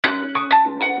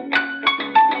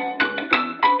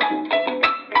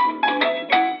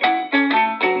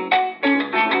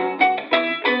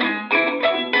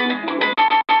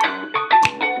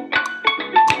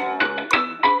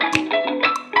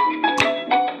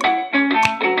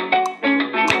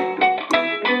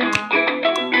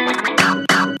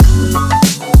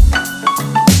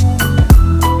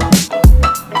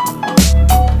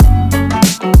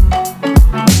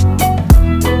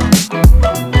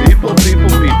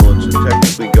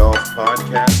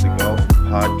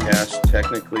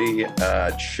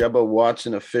Chuba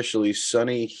Watson officially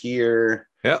sunny here.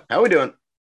 Yeah. How we doing?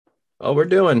 Oh, we're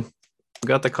doing. We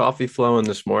got the coffee flowing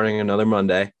this morning. Another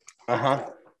Monday.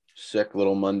 Sick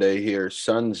little Monday here.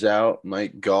 Sun's out.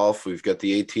 Might golf. We've got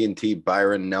the AT&T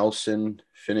Byron Nelson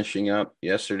finishing up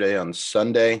yesterday on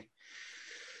Sunday.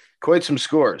 Quite some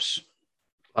scores.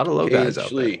 A lot of low guys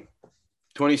out there.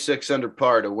 26 under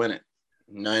par to win it.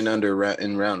 9 under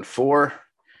in round 4.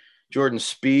 Jordan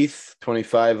Spieth,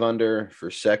 25 under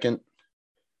for second.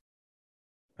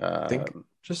 Think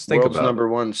World's about number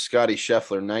one, Scotty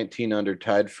Scheffler, 19 under,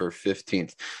 tied for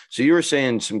 15th. So you were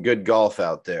saying some good golf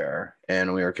out there,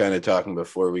 and we were kind of talking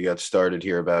before we got started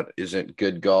here about, is it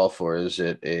good golf or is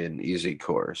it an easy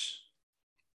course?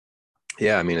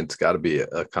 Yeah, I mean, it's got to be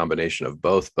a combination of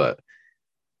both, but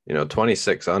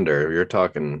 26 under, you're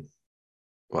talking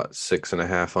what,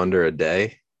 6.5 under a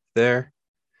day there?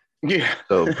 Yeah.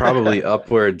 So probably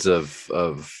upwards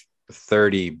of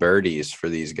 30 birdies for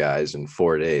these guys in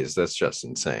 4 days. That's just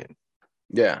insane.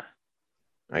 Yeah.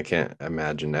 I can't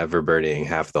imagine ever birdieing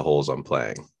half the holes I'm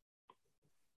playing.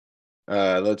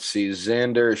 Let's see.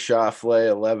 Xander Schauffele,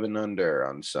 11 under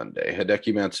on Sunday.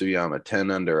 Hideki Matsuyama, 10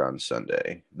 under on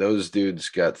Sunday. Those dudes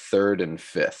got third and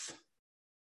fifth.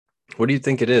 What do you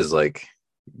think it is? Like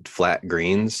flat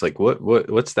greens? Like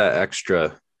what's that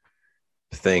extra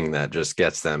thing that just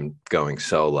gets them going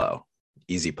so low?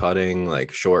 Easy putting,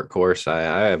 like short course? I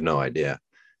have no idea.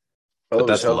 But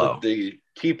that's low. The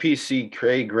TPC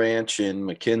Craig Ranch in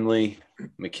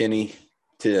McKinney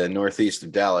to northeast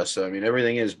of Dallas. So, I mean,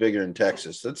 everything is bigger in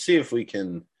Texas. Let's see if we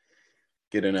can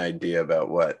get an idea about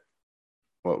what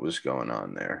was going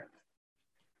on there.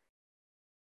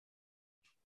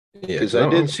 Yeah, because I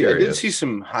did see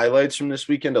some highlights from this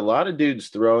weekend. A lot of dudes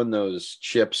throwing those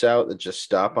chips out that just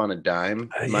stop on a dime.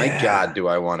 My God, do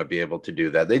I want to be able to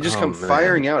do that? They just come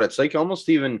firing out. It's like almost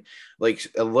even like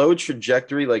a low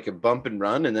trajectory, like a bump and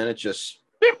run, and then it just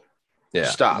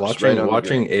stops.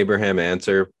 Watching Abraham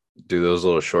Ancer do those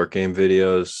little short game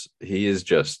videos, he is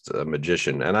just a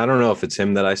magician. And I don't know if it's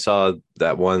him that I saw,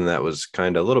 that one that was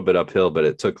kind of a little bit uphill, but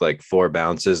it took like 4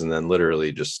 bounces and then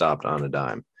literally just stopped on a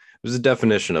dime. It was the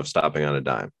definition of stopping on a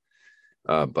dime.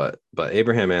 But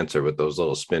Abraham Ancer with those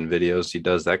little spin videos he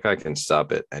does, that guy can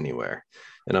stop it anywhere.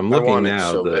 And I'm looking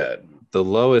now, the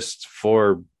lowest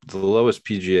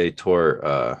PGA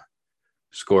Tour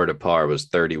score to par was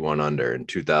 31 under in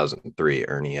 2003,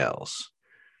 Ernie Els.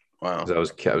 Wow. I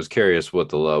was curious what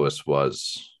the lowest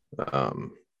was,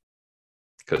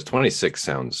 because 26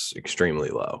 sounds extremely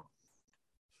low.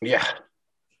 Yeah.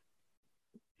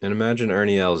 And imagine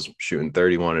Ernie Els shooting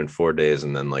 31 in 4 days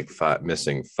and then like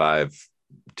missing 5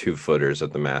 2-footers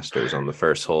at the Masters on the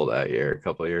first hole that year, a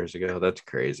couple of years ago. That's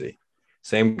crazy.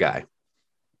 Same guy.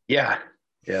 Yeah.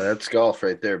 Yeah, that's golf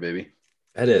right there, baby.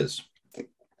 It is.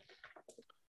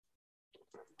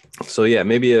 So, yeah,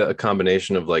 maybe a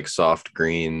combination of like soft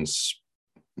greens,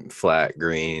 flat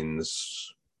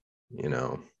greens,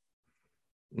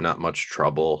 not much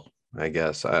trouble, I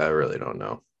guess. I really don't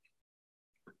know.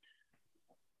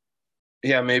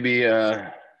 Yeah, maybe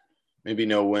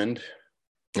no wind.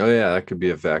 Oh yeah, that could be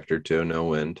a factor too. No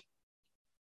wind.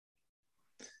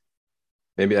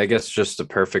 Maybe, I guess, just a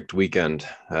perfect weekend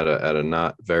at a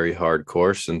not very hard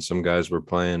course, and some guys were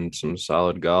playing some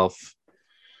solid golf.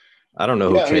 I don't know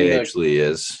who KH Lee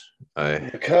is.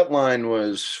 The cut line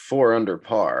was 4 under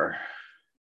par.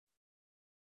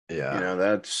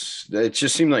 Yeah, it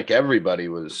just seemed like everybody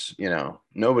was,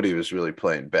 nobody was really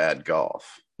playing bad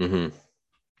golf. Mm-hmm.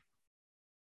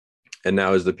 And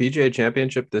now, is the PGA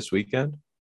Championship this weekend?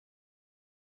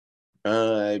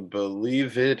 I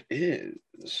believe it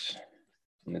is.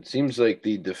 And it seems like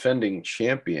the defending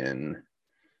champion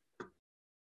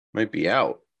might be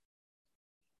out.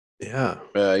 Yeah.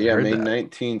 May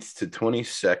 19th to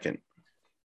 22nd.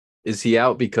 Is he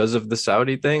out because of the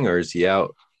Saudi thing, or is he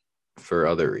out for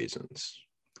other reasons?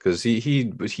 Because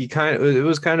he kind of, it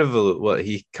was kind of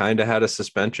he kind of had a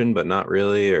suspension, but not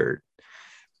really, or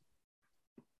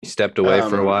he stepped away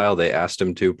for a while. They asked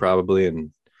him to probably,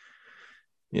 and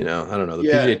I don't know. The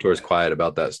PGA Tour is quiet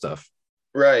about that stuff.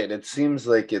 Right. It seems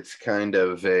like it's kind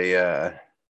of an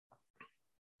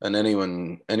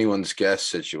anyone's guess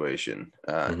situation.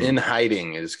 In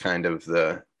hiding is kind of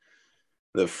the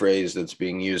phrase that's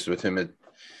being used with him.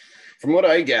 From what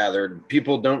I gathered,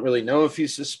 people don't really know if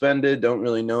he's suspended, don't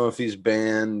really know if he's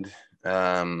banned.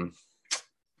 I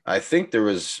think there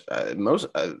was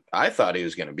I thought he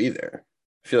was going to be there.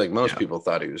 I feel like most people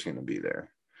thought he was going to be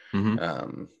there.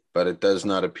 Mm-hmm. But it does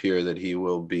not appear that he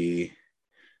will be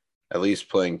at least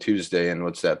playing Tuesday. And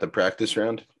what's that, the practice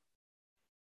round?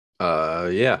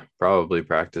 Yeah, probably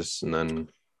practice. And then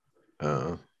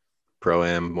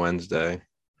Pro-Am Wednesday.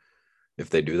 If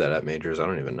they do that at majors, I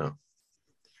don't even know.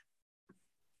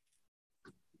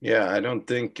 Yeah, I don't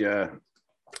think I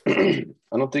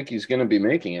don't think he's going to be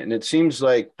making it. And it seems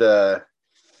like that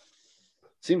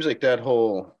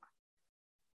whole,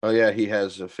 oh yeah, he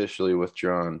has officially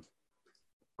withdrawn.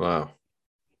 Wow.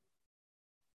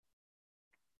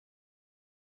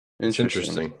 Interesting. It's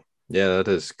interesting. Yeah, that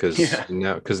is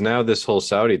Yeah. because now this whole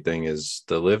Saudi thing is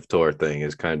the Live Tour thing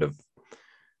is kind of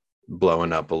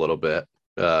blowing up a little bit.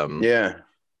 Yeah.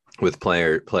 With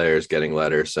players getting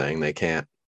letters saying they can't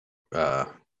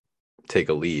take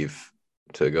a leave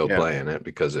to go Yeah. play in it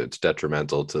because it's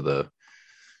detrimental to the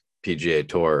PGA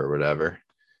Tour or whatever.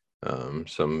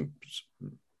 Some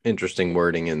interesting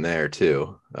wording in there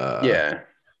too. Yeah.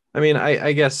 I mean,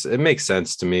 I guess it makes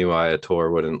sense to me why a tour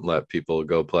wouldn't let people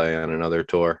go play on another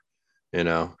tour, you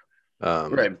know.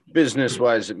 Right. Business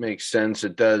wise, it makes sense.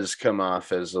 It does come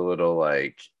off as a little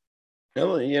like,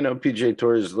 PGA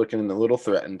Tour is looking a little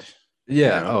threatened.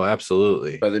 Yeah. Oh,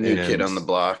 absolutely. By the new kid on the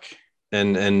block.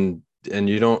 And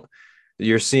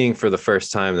you're seeing for the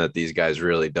first time that these guys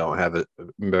really don't have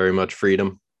very much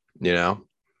freedom,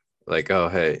 like, oh,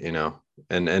 hey,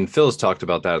 and Phil's talked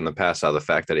about that in the past, how the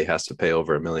fact that he has to pay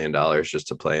over $1 million just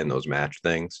to play in those match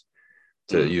things,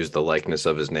 to use the likeness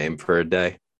of his name for a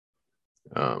day.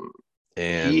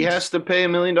 And he has to pay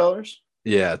 $1 million.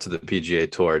 Yeah, to the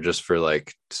PGA Tour just for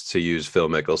to use Phil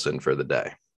Mickelson for the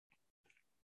day,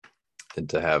 and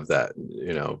to have that,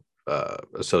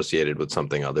 associated with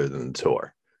something other than the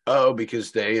tour. Oh,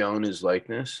 because they own his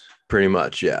likeness? Pretty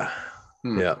much, yeah.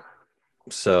 Yeah.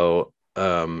 So,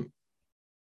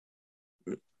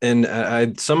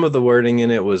 and some of the wording in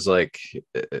it was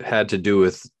it had to do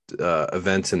with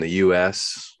events in the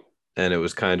US, and it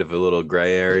was kind of a little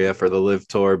gray area for the Live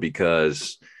Tour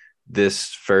because this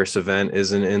first event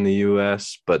isn't in the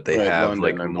US, but they have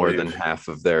London, more than half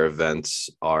of their events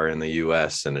are in the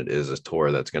US, and it is a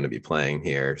tour that's going to be playing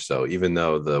here. So even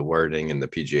though the wording in the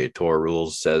PGA Tour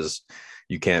rules says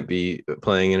you can't be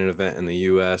playing in an event in the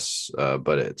US,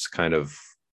 but it's kind of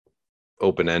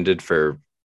open-ended for,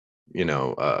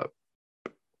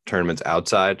 tournaments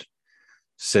outside,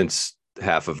 since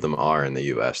half of them are in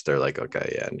the US, they're like,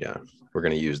 okay, yeah, we're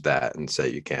going to use that and say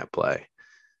you can't play.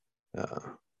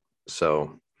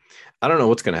 So I don't know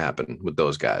what's going to happen with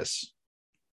those guys.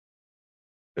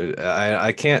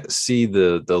 I can't see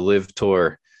the Live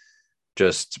Tour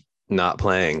just not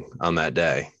playing on that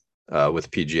day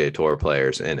with PGA Tour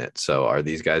players in it. So are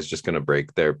these guys just going to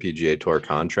break their PGA Tour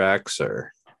contracts,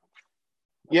 or?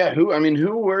 Yeah, who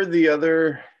were the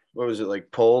other, what was it,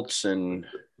 like Poltz and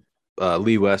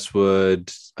Lee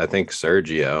Westwood, I think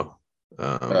Sergio.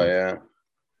 Oh yeah.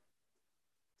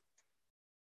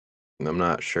 I'm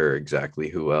not sure exactly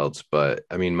who else, but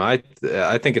I mean, I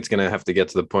think it's going to have to get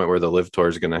to the point where the Live Tour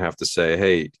is going to have to say,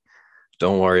 hey,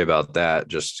 don't worry about that.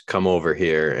 Just come over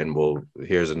here and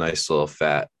here's a nice little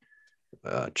fat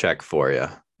check for you,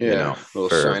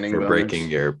 for breaking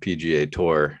your PGA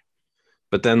Tour.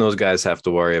 But then those guys have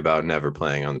to worry about never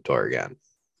playing on the tour again.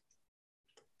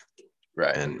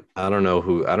 Right. And I don't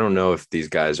know if these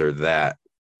guys are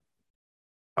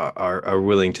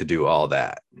willing to do all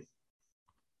that.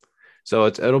 So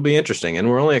it'll be interesting, and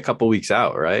we're only a couple weeks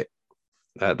out, right?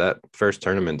 That first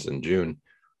tournament's in June.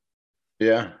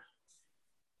 Yeah.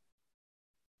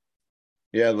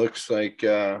 Yeah, it looks like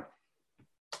Louis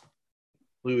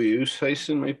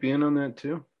Oosthuizen might be in on that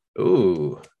too.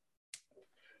 Ooh.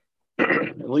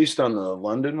 At least on the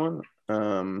London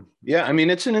one. Yeah, I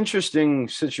mean, it's an interesting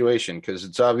situation because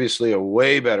it's obviously a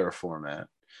way better format.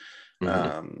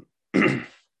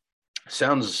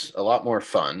 Sounds a lot more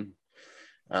fun.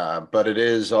 But it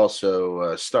is also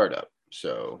a startup.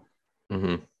 So,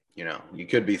 you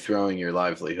could be throwing your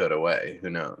livelihood away. Who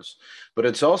knows? But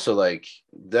it's also like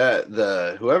that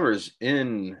whoever's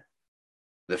in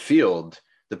the field,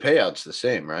 the payout's the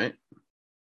same, right?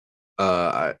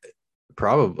 I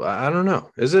don't know.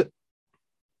 Is it?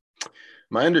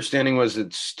 My understanding was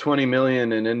it's 20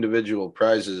 million in individual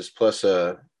prizes plus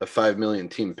a 5 million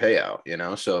team payout,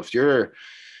 So if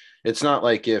it's not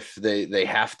like if they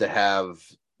have to have,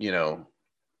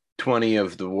 20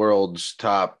 of the world's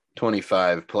top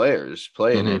 25 players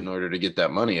playing it in order to get that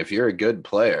money. If you're a good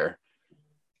player,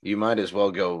 you might as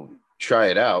well go try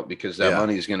it out because that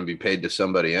money is going to be paid to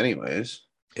somebody anyways.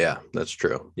 Yeah, that's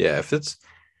true. Yeah,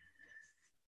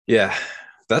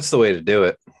 that's the way to do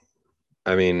it.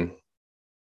 I mean,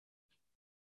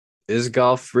 is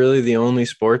golf really the only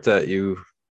sport that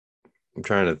I'm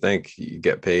trying to think, you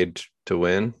get paid to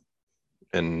win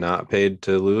and not paid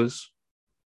to lose?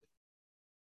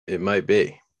 It might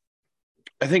be.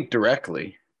 I think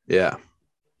directly. Yeah.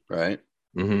 right?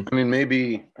 Mm-hmm. I mean,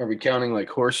 maybe are we counting like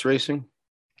horse racing?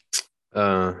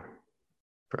 I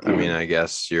mean, I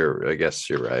guess you're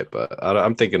right, but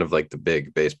I'm thinking of like the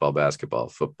big baseball, basketball,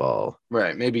 football.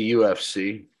 Right. Maybe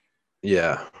UFC,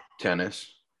 Yeah.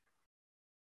 tennis.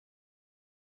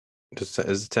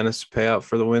 Is tennis pay out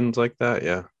for the wins like that?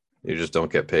 Yeah. You just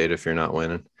don't get paid if you're not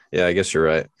winning. Yeah, I guess you're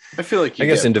right. I feel like I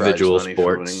guess get prize money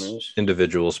for winning those.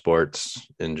 individual sports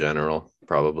in general,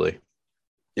 probably.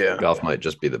 Yeah. Golf might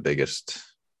just be the biggest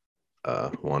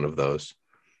one of those.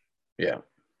 Yeah.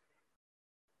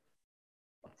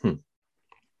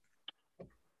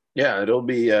 Yeah, it'll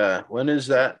be when is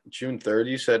that? June 3rd,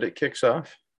 you said it kicks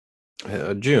off?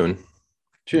 June.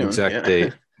 Exact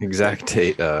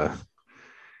date.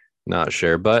 Not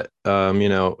sure. But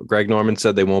Greg Norman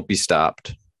said they won't be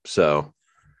stopped. So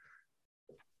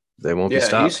they won't be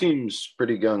stopped. Yeah, he seems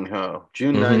pretty gung-ho.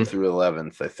 June 9th through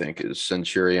 11th, I think, is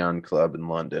Centurion Club in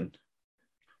London.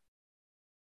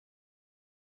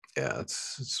 Yeah,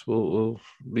 we'll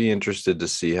be interested to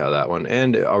see how that one.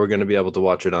 And are we going to be able to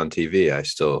watch it on TV? I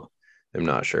still am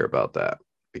not sure about that,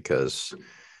 because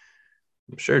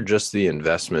I'm sure just the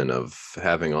investment of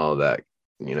having all of that,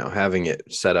 having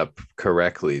it set up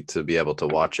correctly to be able to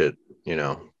watch it,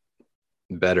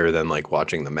 better than like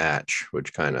watching the match,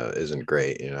 which kind of isn't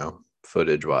great,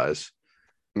 footage wise.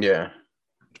 Yeah.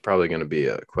 It's probably going to be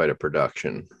quite a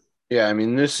production. Yeah, I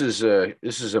mean, this is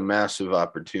a massive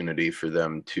opportunity for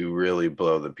them to really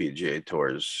blow the PGA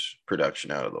Tour's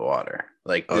production out of the water.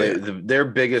 Like their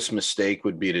biggest mistake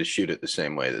would be to shoot it the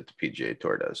same way that the PGA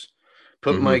Tour does.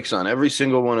 Put mics on every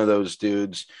single one of those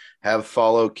dudes, have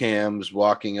follow cams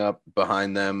walking up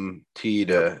behind them, tee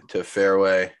to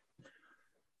fairway.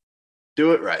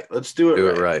 Do it right. Let's do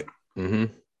it right. Mm-hmm.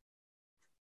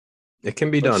 It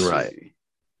can be done right.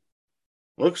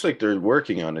 Looks like they're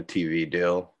working on a TV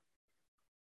deal.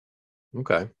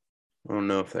 Okay. I don't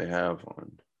know if they have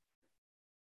one.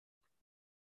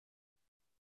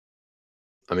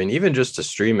 I mean, even just to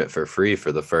stream it for free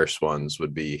for the first ones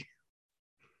would be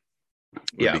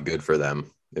good for them.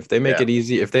 If they make it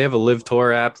easy, if they have a Live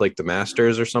Tour app like the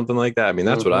Masters or something like that, I mean,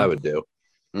 that's what I would do.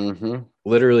 Mm-hmm.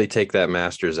 Literally take that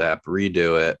Masters app,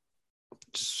 redo it,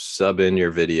 sub in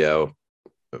your video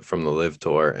from the Live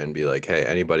Tour and be like, hey,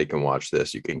 anybody can watch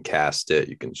this. You can cast it.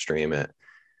 You can stream it.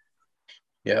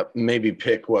 Yep. Maybe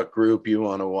pick what group you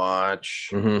want to watch.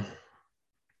 Mm-hmm.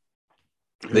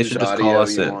 They should just call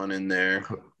us in there.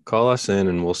 Call us in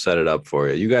and we'll set it up for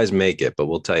you. You guys make it, but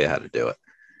we'll tell you how to do it.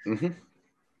 Mm-hmm.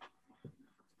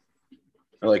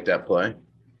 I like that play.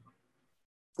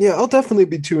 Yeah, I'll definitely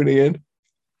be tuning in.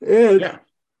 And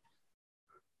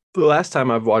the last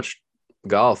time I've watched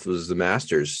golf was the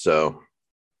Masters, so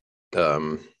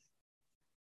the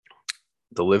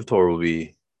Live Tour will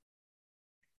be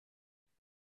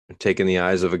taking the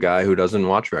eyes of a guy who doesn't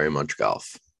watch very much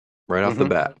golf right off the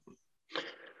bat.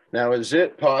 Now, is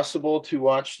it possible to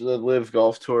watch the Live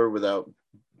Golf Tour without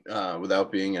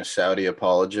being a Saudi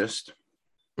apologist?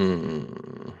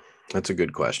 That's a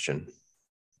good question.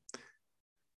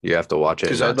 You have to watch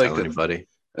it and not tell anybody.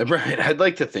 Right. I'd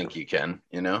like to think you can,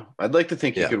 I'd like to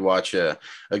think you could watch a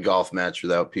golf match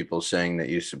without people saying that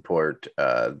you support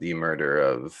the murder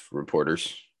of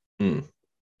reporters.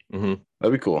 Mm-hmm.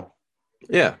 That'd be cool.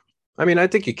 Yeah. I mean, I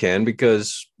think you can,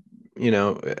 because,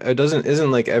 it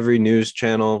isn't like every news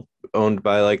channel owned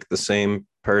by like the same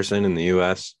person in the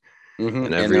US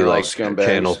and every like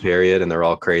channel period, and they're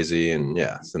all crazy and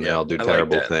they all do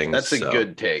terrible things. That's a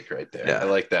good take right there. I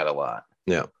like that a lot.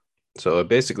 Yeah. So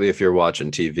basically, if you're watching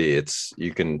TV,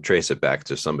 you can trace it back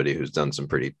to somebody who's done some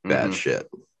pretty bad shit.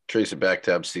 Trace it back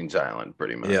to Epstein's Island,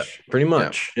 pretty much. Yeah, pretty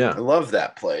much. Yeah. I love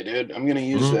that play, dude. I'm gonna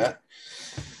use that.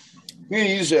 I'm gonna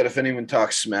use that if anyone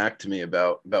talks smack to me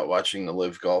about watching the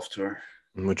Live Golf Tour,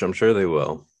 which I'm sure they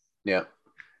will. Yeah.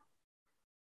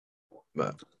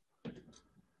 But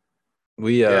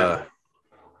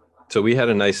so we had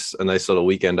a nice little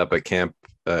weekend up at camp.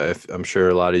 I'm sure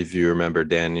a lot of you remember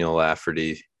Daniel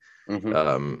Lafferty,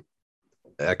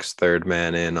 ex third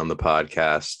man in on the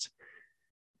podcast,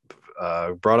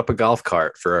 brought up a golf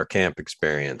cart for our camp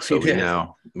experience. So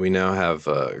we now have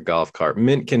a golf cart,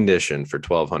 mint condition, for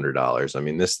 $1,200. I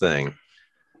mean, this thing,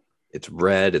 it's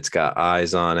red. It's got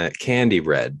eyes on it, candy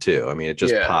red too. I mean, it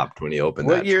just popped when he opened.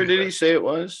 What year did he say it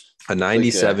was? A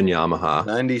 97 Yamaha.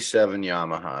 97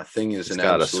 Yamaha. Thing is, it's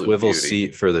got a swivel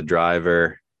seat for the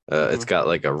driver. It's got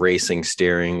like a racing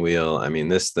steering wheel. I mean,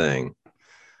 this thing,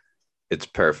 it's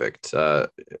perfect. There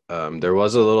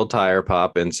was a little tire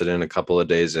pop incident a couple of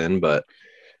days in, but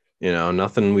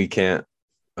nothing we can't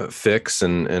fix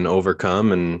and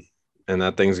overcome. And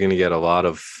that thing's going to get a lot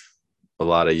of a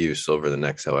lot of use over the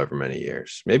next however many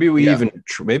years. Maybe we Yeah.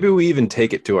 even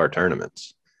take it to our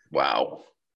tournaments. Wow.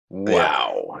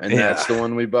 Yeah. And that's the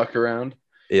one we buck around.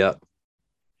 Yeah.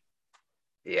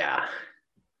 Yeah.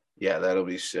 Yeah, that'll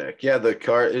be sick. Yeah, the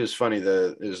car, it was funny.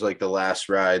 It was like the last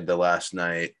ride, the last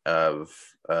night of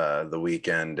the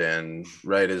weekend. And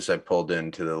right as I pulled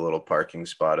into the little parking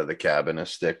spot of the cabin, a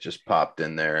stick just popped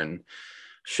in there and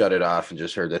shut it off and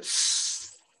just heard that.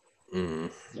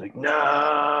 Like,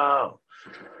 no.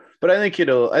 But I think,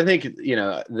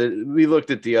 we looked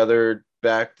at the other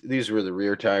back. These were the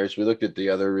rear tires. We looked at the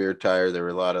other rear tire. There were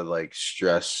a lot of like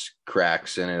stress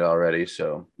cracks in it already.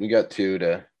 So we got two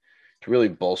to really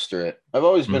bolster it. I've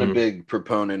always been a big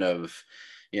proponent of,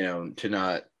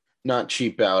 to not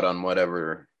cheap out on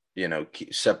whatever,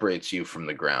 separates you from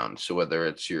the ground. So whether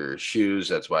it's your shoes,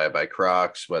 that's why I buy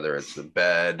Crocs, whether it's the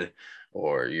bed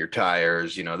or your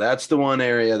tires, that's the one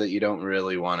area that you don't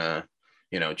really want to,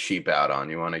 cheap out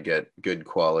on. You want to get good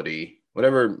quality,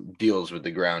 whatever deals with the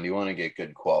ground, you want to get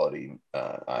good quality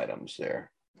items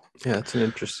there. Yeah, it's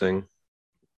interesting.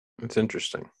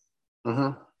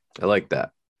 Mm-hmm. I like that.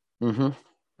 Mm-hmm.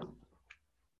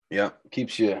 Yeah,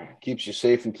 keeps you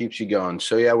safe and keeps you going.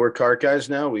 So yeah, we're cart guys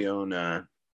now. We own a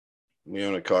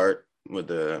cart with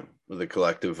a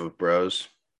collective of bros.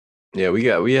 Yeah,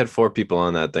 we had 4 people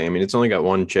on that thing. I mean, it's only got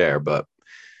 1 chair, but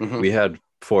we had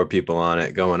 4 people on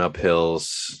it going up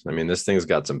hills. I mean, this thing's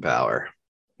got some power.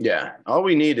 Yeah, all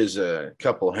we need is a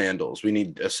couple handles. We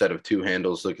need a set of 2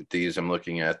 handles. Look at these. I'm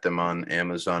looking at them on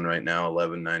Amazon right now,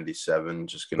 $11.97.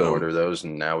 Just gonna order those,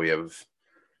 and now we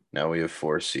have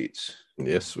 4 seats.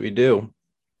 Yes, we do.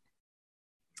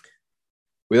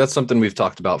 That's something we've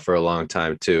talked about for a long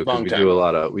time too, because we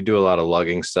do a lot of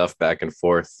lugging stuff back and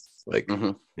forth, like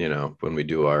when we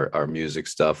do our music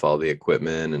stuff, all the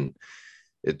equipment, and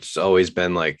it's always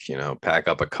been like, pack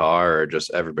up a car or just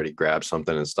everybody grab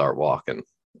something and start walking.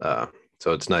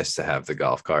 So it's nice to have the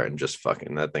golf cart and just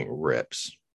fucking that thing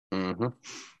rips.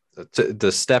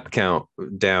 The step count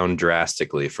down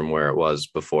drastically from where it was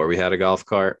before we had a golf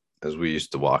cart, as we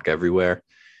used to walk everywhere.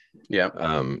 Yeah.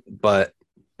 But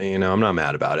I'm not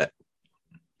mad about it.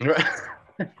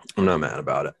 I'm not mad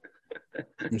about it.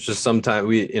 It's just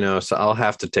sometimes so I'll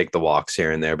have to take the walks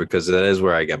here and there because that is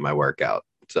where I get my workout.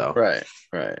 So right.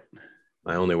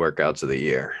 My only workouts of the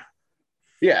year.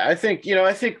 Yeah, I think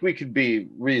we could be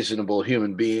reasonable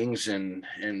human beings and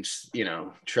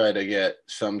try to get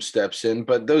some steps in.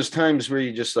 But those times where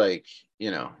you just like,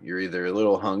 you're either a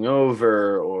little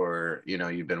hungover or,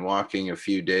 you've been walking a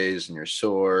few days and you're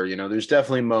sore, there's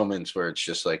definitely moments where it's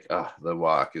just like, the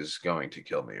walk is going to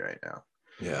kill me right now.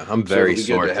 Yeah, I'm very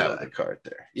sore to have the cart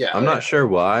there. Yeah, I'm not sure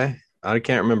why. I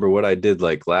can't remember what I did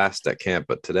like last at camp,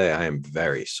 but today I am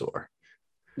very sore.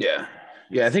 Yeah.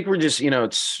 Yeah, I think we're just,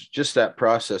 it's just that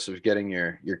process of getting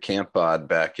your camp bod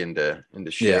back into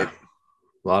shape. Yeah.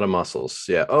 A lot of muscles.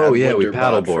 Yeah. Oh, yeah. We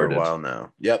paddleboarded for a while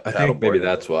now. Yep. I think maybe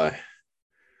that's why.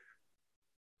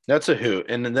 That's a hoot.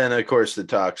 And then, of course, the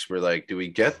talks were like, do we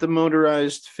get the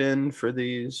motorized fin for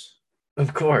these?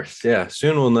 Of course. Yeah.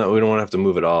 Soon we'll know. We don't want to have to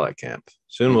move it all at camp.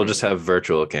 Soon we'll just have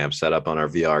virtual camp set up on our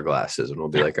VR glasses and we'll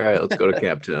be like, all right, let's go to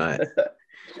camp tonight.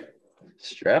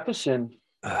 Strap us in.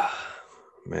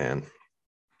 Man.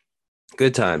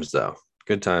 Good times, though.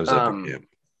 Good times up at camp.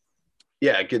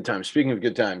 Yeah, good times. Speaking of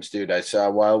good times, dude, I saw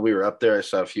while we were up there, I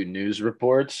saw a few news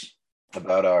reports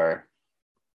about our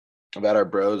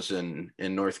bros in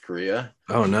North Korea.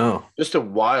 Oh, no. Just a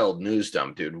wild news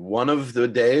dump, dude. One of the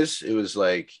days, it was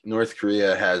like North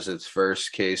Korea has its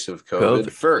first case of COVID.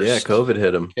 Yeah, COVID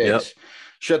hit them. Yep.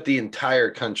 Shut the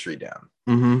entire country down.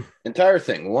 Mm-hmm. Entire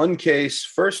thing. One case.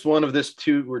 First one of this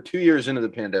we're 2 years into the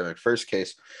pandemic. First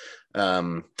case.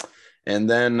 And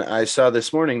then I saw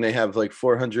this morning they have like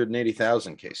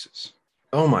 480,000 cases.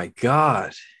 Oh, my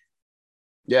God.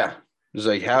 Yeah. It was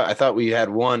like, how I thought we had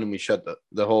one and we shut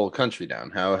the whole country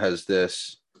down. How has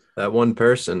this? That one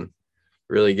person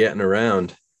really getting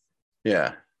around.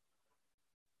 Yeah.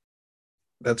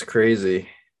 That's crazy.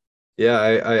 Yeah,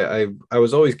 I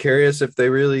was always curious if they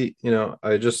really,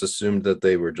 I just assumed that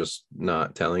they were just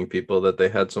not telling people that they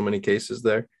had so many cases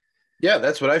there. Yeah,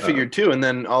 that's what I figured too. And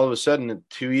then all of a sudden,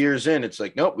 2 years in, it's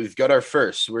like, nope, we've got our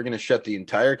first. So we're going to shut the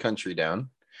entire country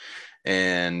down.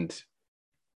 And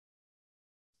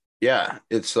yeah,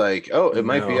 it's like, it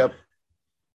might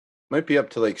be up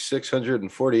to like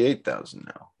 648,000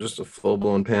 now. Just a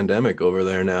full-blown pandemic over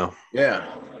there now.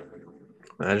 Yeah.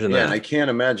 Imagine that. Yeah, and I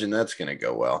can't imagine that's going to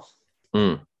go well.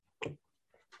 Well,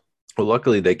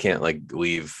 luckily they can't like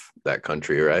leave that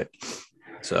country, right?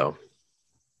 So.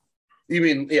 You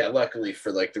mean, yeah, luckily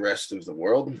for like the rest of the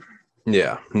world?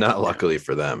 Yeah, not luckily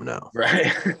for them, no.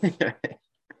 Right.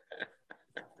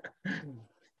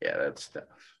 Yeah, that's tough.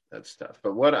 That's tough.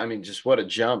 But what I mean, just what a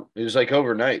jump. It was like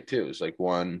overnight too. It was like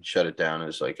one, shut it down. It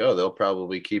was like, oh, they'll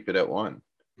probably keep it at one.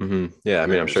 Yeah, I And mean, then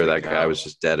I'm it was sure like, that guy no. was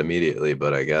just dead immediately,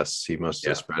 but I guess he must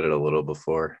have Yeah. spread it a little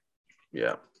before.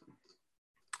 Yeah.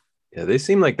 Yeah, they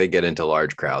seem like they get into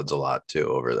large crowds a lot too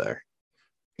over there.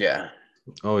 Yeah.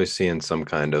 Always seeing some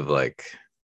kind of like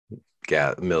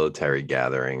military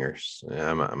gathering or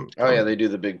Oh yeah, they do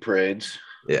the big parades.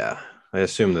 yeah. I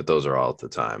assume that those are all at the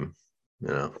time, you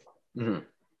know. Mm-hmm.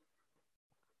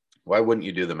 Why wouldn't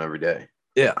you do them every day?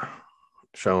 Yeah,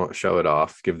 show it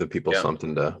off, give the people Yeah.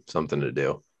 something to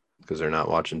do because they're not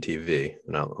watching TV, they're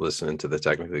not listening to the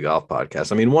Technically Golf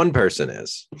podcast. I mean, one person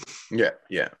is. Yeah.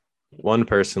 Yeah. One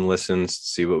person listens,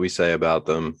 see what we say about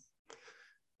them.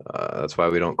 That's why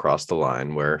we don't cross the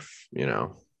line where, you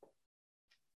know.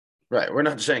 Right. We're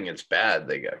not saying it's bad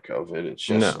they got COVID. It's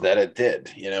just No. that it did.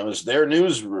 It's their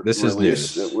news This is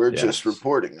release news. that we're Yes. just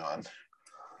reporting on.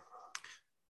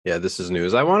 Yeah, this is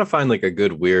news. I want to find like a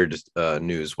good weird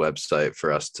news website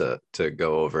for us to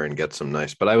go over and get some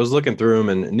nice. But I was looking through them,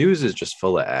 and news is just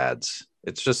full of ads.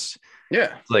 It's just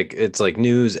it's like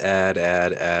news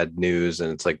ad news,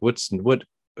 and it's like what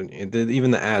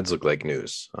even the ads look like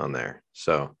news on there.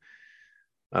 So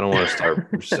I don't want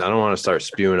to start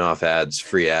spewing off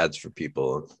free ads for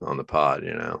people on the pod,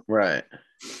 Right.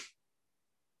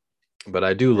 But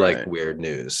I do like weird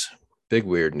news. Big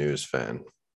weird news fan.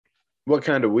 What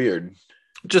kind of weird?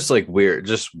 Just weird.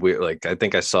 Like I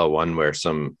think I saw one where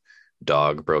some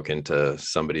dog broke into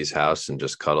somebody's house and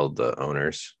just cuddled the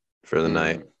owners for the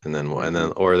night, and then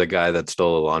or the guy that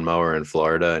stole a lawnmower in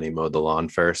Florida and he mowed the lawn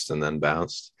first and then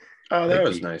bounced. Oh, that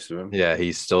was nice of him. Yeah,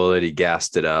 he stole it. He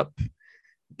gassed it up,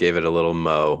 gave it a little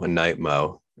a night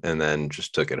mow, and then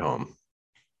just took it home.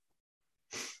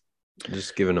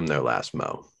 Just giving them their last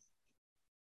mow.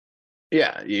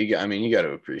 Yeah, you got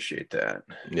to appreciate that.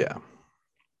 Yeah.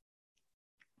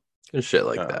 And shit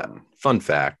like that. Fun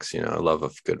facts, I love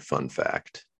a good fun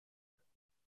fact.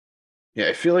 Yeah,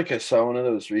 I feel like I saw one of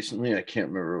those recently. I can't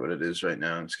remember what it is right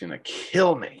now. It's going to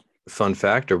kill me. Fun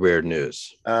fact or weird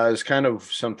news? It's kind of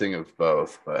something of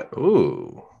both, but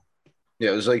ooh.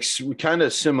 Yeah, it was like kind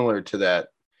of similar to that,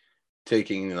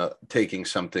 taking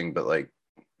something, but like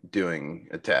doing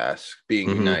a task,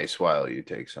 being nice while you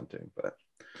take something. But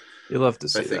you love to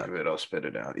see if I think of it, I'll spit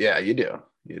it out. Yeah, you do.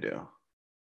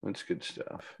 That's good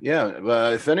stuff. Yeah,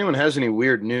 but if anyone has any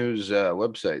weird news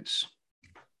websites,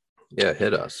 yeah,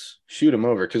 hit us. Shoot them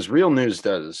over, because real news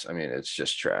does. I mean, it's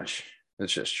just trash.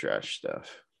 It's just trash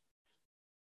stuff.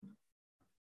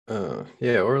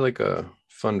 Yeah, or like a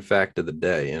fun fact of the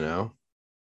day,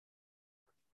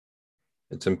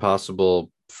 It's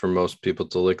impossible for most people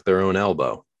to lick their own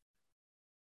elbow.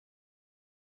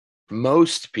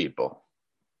 Most people.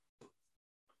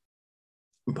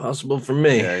 Impossible for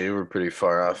me. Yeah, you were pretty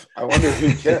far off. I wonder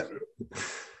who can.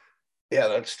 Yeah,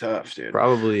 that's tough, dude.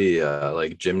 Probably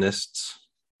like gymnasts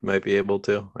might be able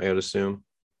to, I would assume.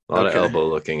 A lot of elbow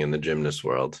looking in the gymnast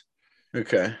world.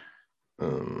 Okay.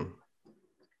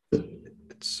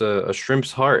 It's a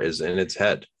shrimp's heart is in its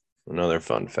head. Another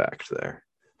fun fact there.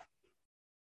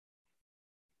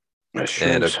 A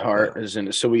shrimp's heart is in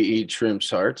it. So we eat shrimp's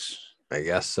hearts? I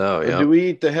guess so, yeah. Do we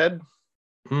eat the head?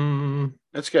 Mm.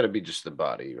 That's got to be just the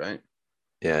body, right?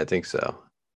 Yeah, I think so.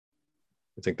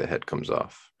 I think the head comes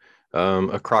off.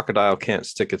 A crocodile can't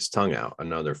stick its tongue out.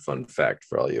 Another fun fact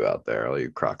for all you out there, all you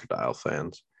crocodile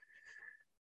fans.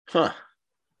 Huh.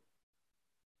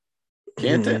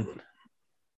 Can't it?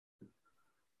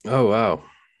 Oh, wow.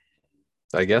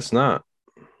 I guess not.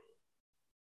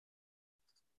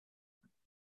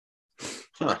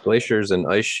 Huh. Glaciers and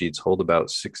ice sheets hold about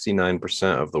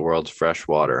 69% of the world's fresh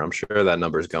water. I'm sure that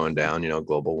number is going down,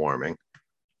 global warming.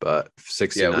 But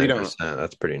 69%,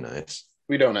 that's pretty nice.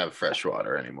 We don't have fresh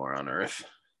water anymore on Earth.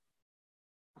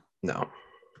 No.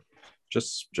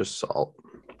 Just salt.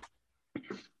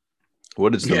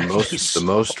 What is the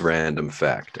most random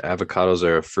fact? Avocados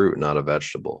are a fruit, not a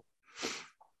vegetable.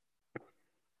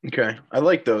 Okay. I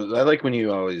like those. I like when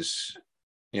you always,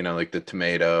 like the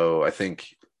tomato. I think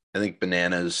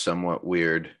banana is somewhat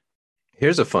weird.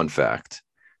 Here's a fun fact.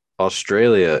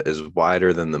 Australia is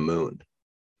wider than the moon.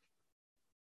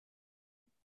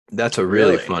 That's a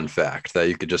really fun fact, that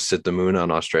you could just sit the moon on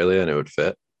Australia and it would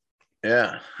fit.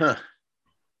 Yeah. Huh.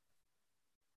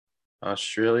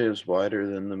 Australia is wider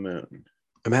than the moon.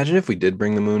 Imagine if we did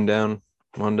bring the moon down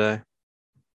one day.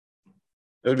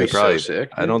 It would be so sick.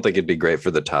 I don't think it'd be great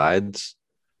for the tides,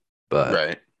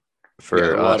 but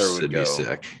for us, it'd be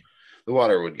sick. The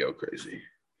water would go crazy.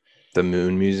 The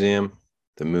Moon Museum,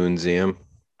 the Moonseum.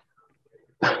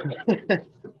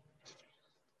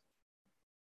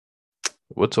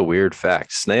 what's a weird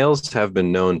fact? Snails have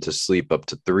been known to sleep up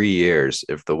to 3 years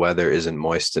if the weather isn't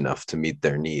moist enough to meet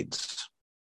their needs.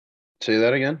 Say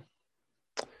that again.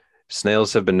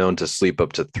 Snails have been known to sleep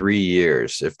up to 3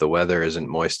 years if the weather isn't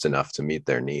moist enough to meet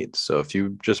their needs. So if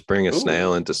you just bring a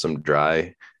snail into some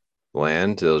dry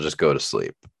land, it'll just go to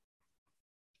sleep.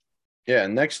 Yeah,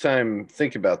 next time,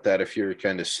 think about that. If you're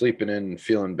kind of sleeping in and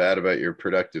feeling bad about your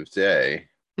productive day,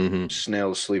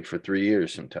 snails sleep for 3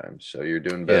 years sometimes. So you're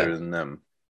doing better than them.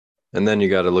 And then you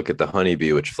got to look at the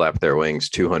honeybee, which flap their wings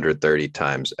 230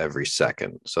 times every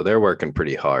second. So they're working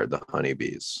pretty hard, the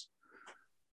honeybees.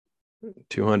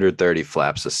 230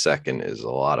 flaps a second is a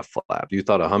lot of flaps. You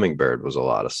thought a hummingbird was a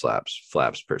lot of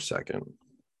flaps per second.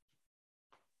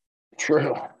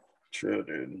 True,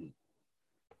 dude.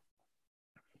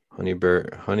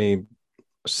 Honey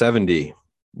 70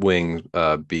 wing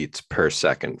beats per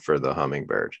second for the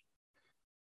hummingbird.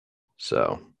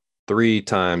 So 3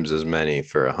 times as many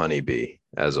for a honeybee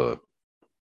as a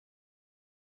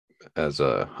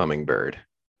hummingbird.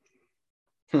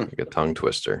 Like a tongue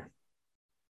twister.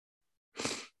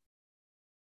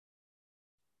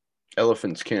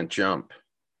 Elephants can't jump.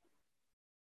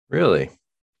 Really?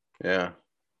 Yeah.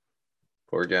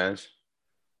 Poor guys.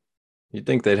 You'd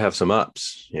think they'd have some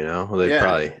ups, you know?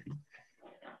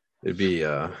 It'd be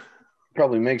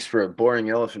probably makes for a boring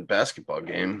elephant basketball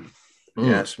game. If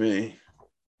you ask me.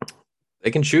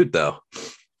 They can shoot though.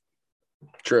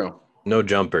 True. No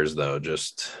jumpers though,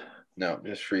 just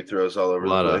free throws all over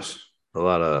the place. A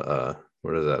lot of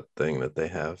what is that thing that they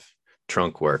have?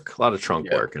 Trunk work. A lot of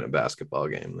trunk work in a basketball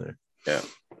game there. Yeah.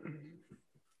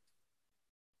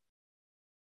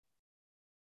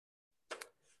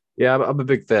 Yeah, I'm a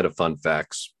big fan of fun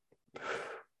facts.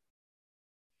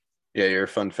 Yeah, you're a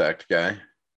fun fact guy.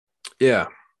 Yeah.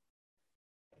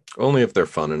 Only if they're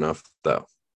fun enough, though.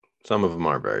 Some of them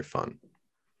are very fun.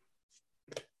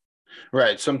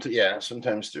 Right.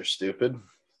 Sometimes they're stupid.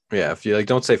 Yeah, if you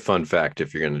don't say fun fact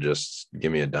if you're gonna just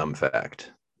give me a dumb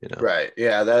fact, you know. Right.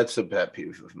 Yeah, that's a pet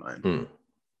peeve of mine.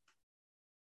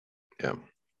 Yeah.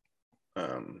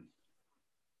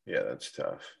 Yeah, that's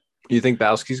tough. You think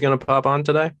Bowski's gonna pop on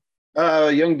today?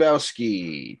 Young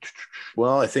Bowski.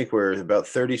 Well, I think we're about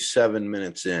 37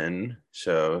 minutes in,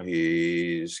 so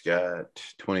he's got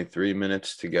 23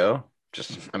 minutes to go.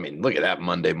 Look at that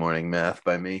Monday morning math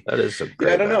by me. That is a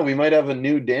great I don't know. We might have a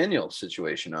new Daniel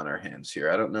situation on our hands here.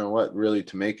 I don't know what really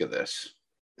to make of this.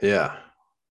 Yeah.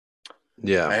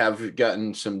 I have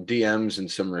gotten some DMs and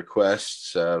some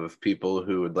requests of people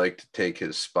who would like to take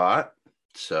his spot.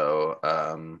 So,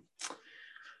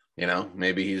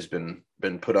 maybe he's been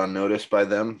put on notice by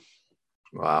them.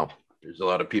 Wow. There's a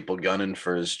lot of people gunning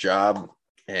for his job,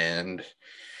 and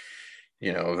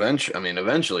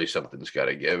eventually something's got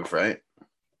to give, right?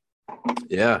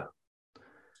 Yeah.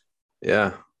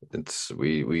 It's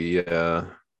we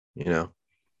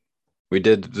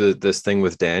did this thing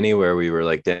with Danny where we were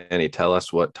like, Danny, tell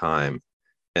us what time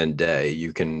and day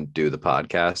you can do the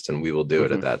podcast, and we will do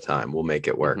it at that time. We'll make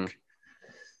it work.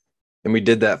 And we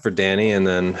did that for Danny, and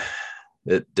then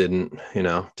it didn't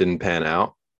pan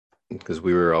out because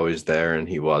we were always there and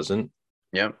he wasn't.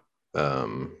 Yep.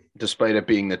 Despite it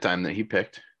being the time that he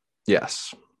picked.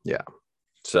 Yes. Yeah.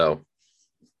 So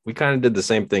we kind of did the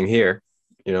same thing here,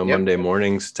 Monday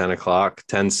mornings, 10 o'clock,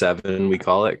 10-7, we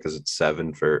call it, because it's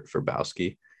 7 for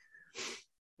Bowski.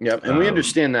 Yep. And we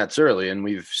understand that's early. And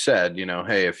we've said,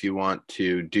 hey, if you want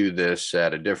to do this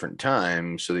at a different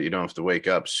time so that you don't have to wake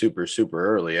up super,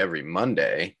 super early every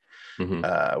Monday,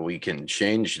 we can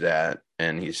change that.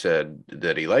 And he said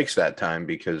that he likes that time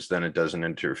because then it doesn't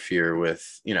interfere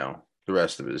with, the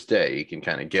rest of his day. He can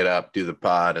kind of get up, do the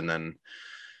pod, and then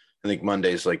I think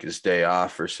Monday's like his day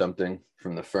off or something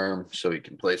from the firm, so he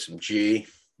can play some G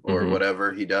or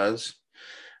whatever he does.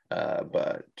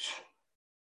 But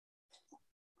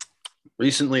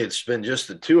recently it's been just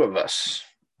the two of us.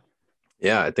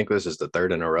 Yeah, I think this is the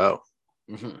third in a row.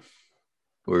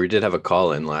 Where we did have a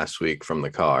call in last week from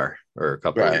the car, or a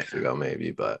couple of weeks ago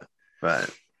maybe, but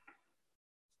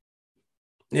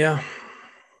yeah,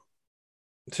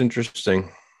 it's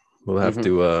interesting. We'll have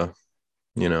to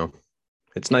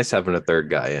it's nice having a third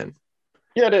guy in.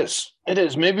 Yeah, it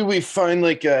is. Maybe we find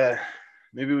like a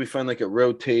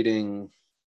rotating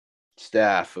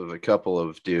staff of a couple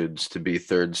of dudes to be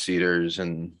third seaters,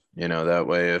 and that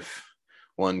way if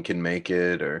one can make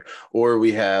it, or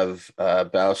we have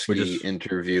Bowski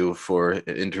interview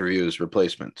as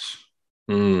replacements.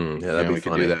 Yeah, that'd be we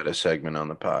funny. Could do that a segment on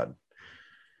the pod.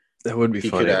 That would be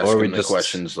funny. Could ask him the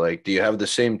questions like, do you have the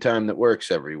same time that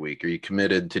works every week? Are you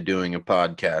committed to doing a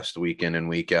podcast week in and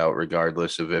week out,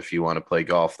 regardless of if you want to play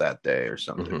golf that day or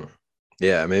something?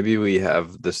 Yeah, maybe we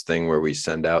have this thing where we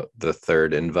send out the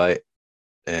third invite,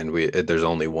 and there's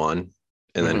only one,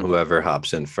 and then whoever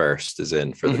hops in first is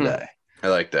in for the day. I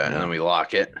like that, and then we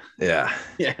lock it. Yeah,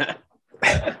 yeah.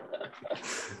 I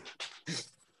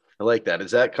like that.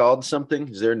 Is that called something?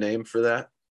 Is there a name for that?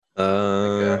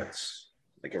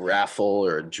 Like a raffle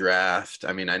or a draft.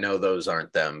 I mean, I know those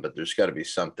aren't them, but there's got to be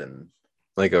something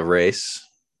like a race.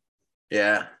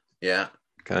 Yeah,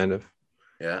 kind of.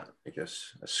 Yeah, I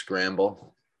guess a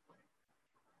scramble.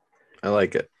 I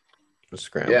like it. A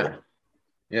scramble.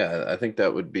 Yeah. I think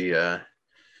that would be. I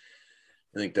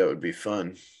think that would be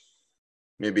fun.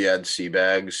 Maybe add sea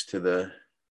bags to the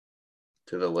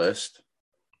list.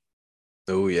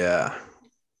 Oh yeah.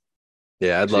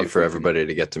 Yeah, I'd love for everybody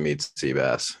to get to meet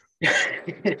Seabass.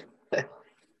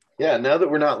 Yeah, now that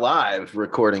we're not live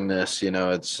recording this,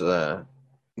 it's he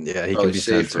can be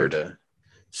censored.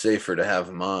 Safer to have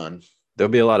him on. There'll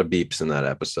be a lot of beeps in that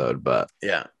episode, but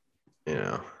yeah,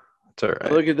 it's all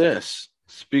right. Look at this.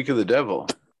 Speak of the devil.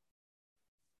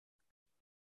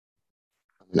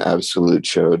 An absolute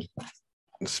chode.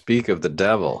 Speak of the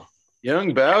devil.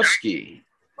 Young Bowski.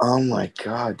 Oh my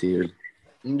God, dude.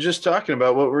 I'm just talking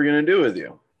about what we're going to do with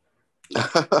you.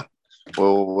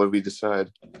 Well, what did we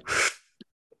decide?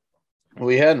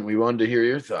 We hadn't. We wanted to hear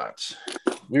your thoughts.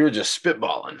 We were just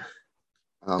spitballing.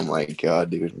 Oh my God,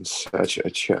 dude. I'm such a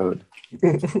chode.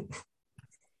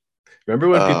 Remember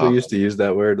when people used to use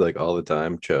that word like all the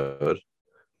time? Chode.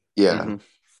 Yeah.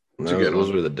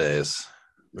 Those were the days.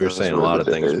 We were saying a lot of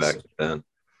things back then.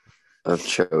 Of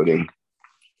choding.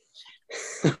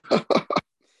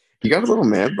 You got a little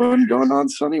man bun going on,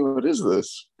 Sonny? What is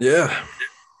this? Yeah.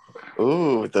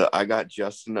 Oh, I got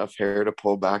just enough hair to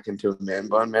pull back into a man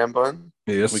bun.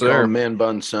 Yes, we sir. call him man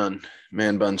bun son.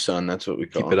 Man bun son. That's what we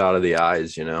call Keep it out of the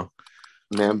eyes,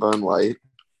 Man bun light.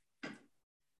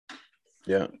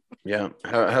 Yeah.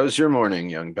 How's your morning,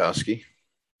 young Bowski?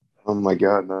 Oh my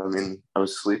God. I mean, I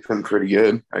was sleeping pretty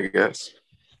good, I guess.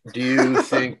 Do you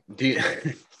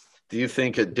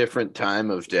think a different time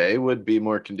of day would be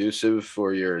more conducive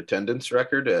for your attendance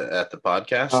record at the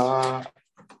podcast?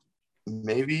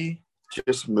 Maybe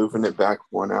just moving it back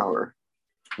 1 hour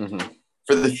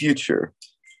for the future.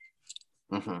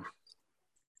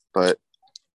 But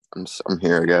I'm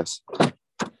here, I guess.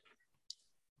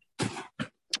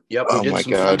 Yep, we did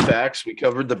some fun facts. We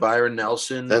covered the Byron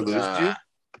Nelson. Did I lose you?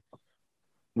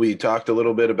 We talked a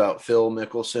little bit about Phil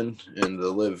Mickelson and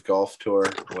the Live Golf Tour,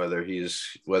 whether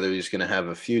he's going to have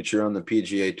a future on the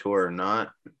PGA Tour or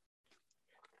not.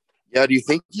 Yeah, do you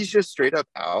think he's just straight up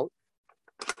out?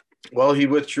 Well, he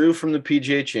withdrew from the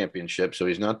PGA Championship, so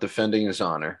he's not defending his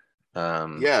honor.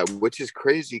 Yeah, which is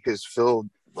crazy because Phil,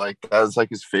 that was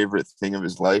his favorite thing of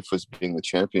his life was being the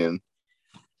champion.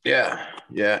 Yeah.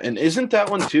 And isn't that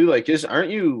one too?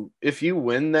 If you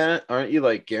win that, aren't you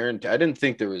guaranteed? I didn't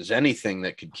think there was anything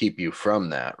that could keep you from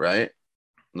that, right?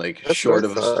 That's short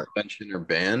of a suspension or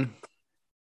ban.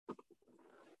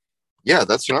 Yeah,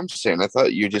 that's what I'm saying. I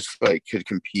thought you just could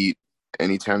compete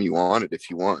anytime you wanted if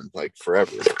you won,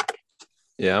 forever.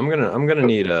 Yeah, I'm gonna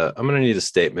need a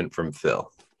statement from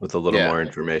Phil with a little more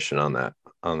information on that.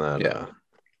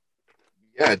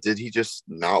 Yeah, did he just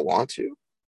not want to?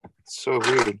 It's so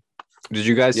weird. Did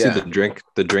you guys see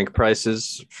the drink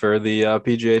prices for the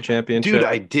PGA Championship? Dude,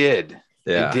 I did.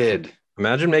 Yeah, I did.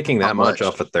 Imagine making that much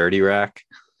off a 30 rack.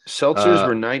 Seltzers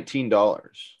were $19.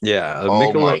 Yeah.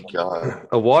 My God.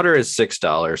 A water is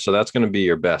 $6, so that's going to be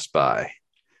your best buy.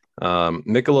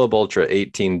 Michelob Ultra,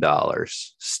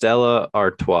 $18. Stella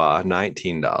Artois,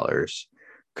 $19.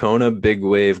 Kona Big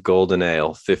Wave Golden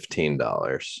Ale,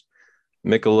 $15.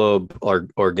 Michelob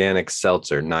Organic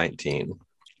Seltzer, $19.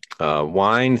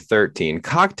 Wine, $13.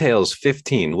 Cocktails,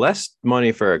 $15. Less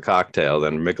money for a cocktail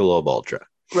than Michelob Ultra.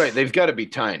 Right, they've got to be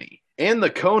tiny. And the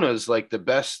Kona's the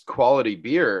best quality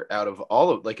beer out of all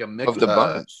of a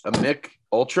Mick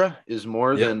Ultra is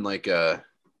more than a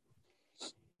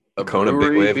Kona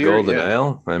Big Wave beer, Golden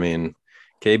Ale. I mean,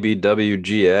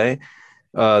 KBWGA.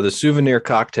 The souvenir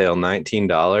cocktail,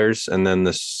 $19. And then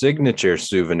the signature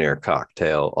souvenir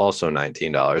cocktail, also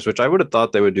 $19, which I would have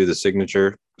thought they would do the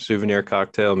signature souvenir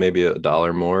cocktail, maybe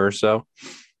 $1 more or so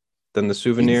than the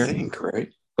souvenir. You think,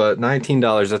 right? But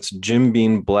 $19, that's Jim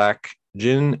Beam Black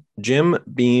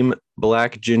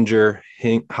Ginger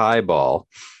Highball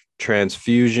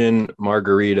Transfusion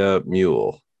Margarita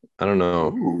Mule. I don't know.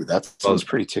 Ooh, that sounds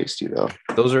pretty tasty, though.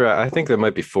 Those are, I think there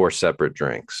might be 4 separate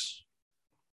drinks.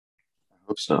 I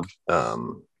hope so.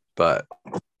 But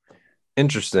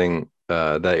interesting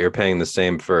that you're paying the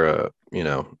same for a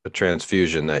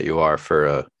transfusion that you are for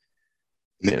a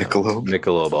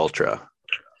Michelob Ultra.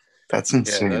 That's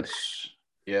insane.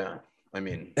 Yeah. I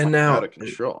mean, And now out of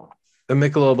control. a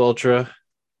Michelob Ultra,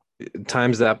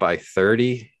 times that by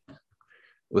 30.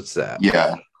 What's that?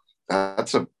 Yeah.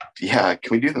 Can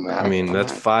we do the math? I mean,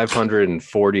 that's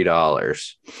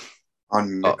 $540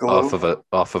 on Michelob?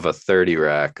 off of a 30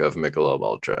 rack of Michelob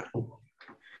Ultra.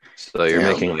 So you're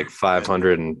making like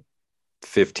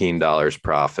 $515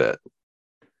 profit.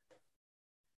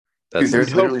 That's Dude,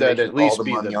 you'd hope that at least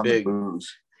be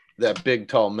that big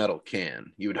tall metal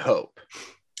can. You would hope.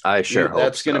 I sure hope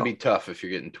that's going to be tough if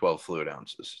you're getting 12 fluid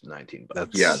ounces, $19.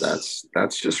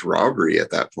 That's just robbery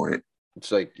at that point.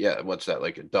 It's like, what's that?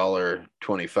 Like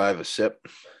 $1.25 a sip.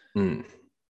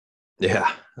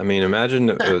 Yeah, I mean, imagine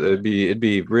it'd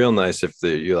be real nice if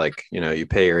you like, you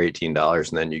pay your $18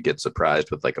 and then you get surprised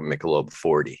with like a Michelob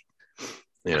 40.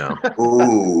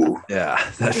 Ooh, yeah,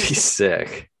 that'd be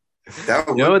sick. That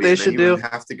would what they should do?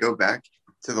 Have to go back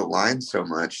to the line so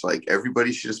much. Like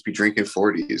everybody should just be drinking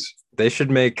 40s. They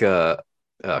should make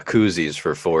koozies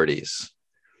for 40s.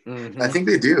 I think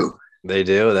they do. They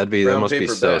do. That must be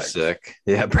so sick.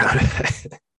 Yeah, brown.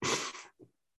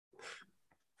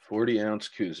 40-ounce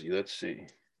koozie. Let's see.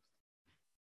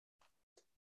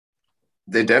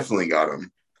 They definitely got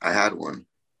them. I had one.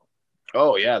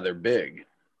 Oh yeah, they're big.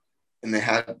 And they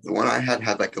had the one I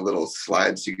had like a little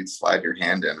slide, so you could slide your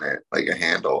hand in it, like a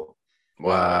handle.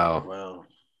 Wow.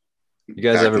 You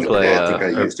guys ever play? I think I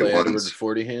used it once. Edward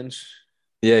 40 hands.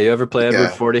 Yeah, you ever play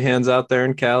Edward 40 hands out there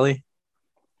in Cali?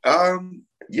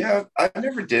 Yeah, I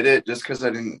never did it just because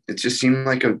I didn't. It just seemed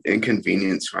like an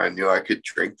inconvenience when I knew I could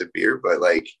drink the beer, but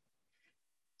like,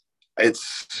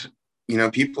 it's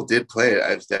people did play it.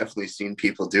 I've definitely seen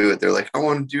people do it. They're like, I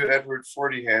want to do Edward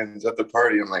 40 hands at the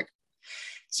party. I'm like,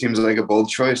 seems like a bold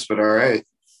choice, but all right,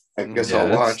 I guess I'll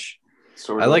watch.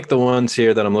 I like the ones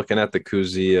here that I'm looking at, the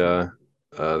koozie,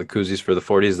 the koozies for the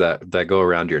 40s that go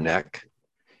around your neck.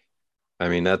 I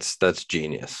mean, that's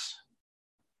genius.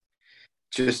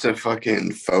 Just a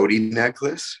fucking 40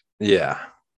 necklace. Yeah,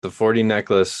 the 40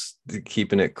 necklace,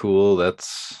 keeping it cool.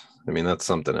 That's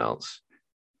something else.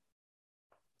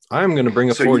 I'm gonna bring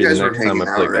a 40 the next time I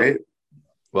play. Right?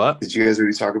 What? Did you guys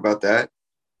already talk about that?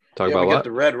 About what? We got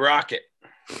the Red Rocket.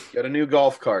 Got a new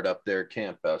golf cart up there at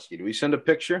Camp Belsky. Do we send a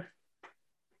picture?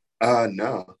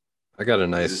 No. I got a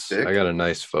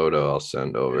nice photo I'll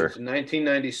send over. It's a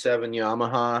 1997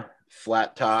 Yamaha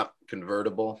flat top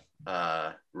convertible,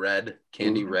 red,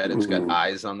 candy red. It's got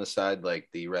eyes on the side like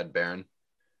the Red Baron.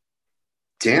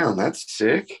 Damn, that's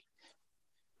sick.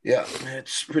 Yeah,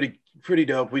 it's pretty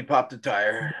dope. We popped a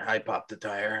tire. I popped the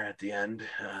tire at the end.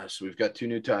 So we've got 2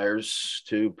 new tires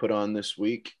to put on this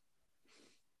week.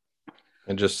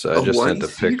 I just sent a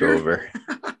pic over.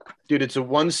 Dude, it's a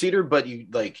 1-seater, but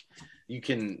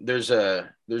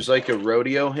there's like a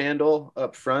rodeo handle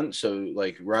up front. So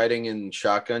like riding in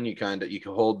shotgun, you can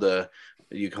hold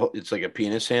it's like a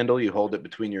penis handle. You hold it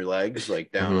between your legs,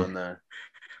 like down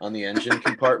on the engine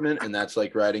compartment. And that's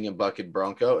like riding a bucket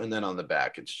Bronco. And then on the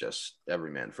back, it's just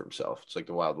every man for himself. It's like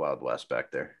the wild, wild west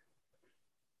back there.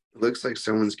 It looks like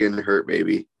someone's getting hurt,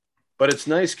 baby. But it's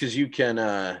nice because you can,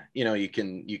 you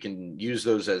can use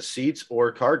those as seats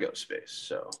or cargo space.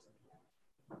 So.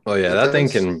 Oh yeah, that thing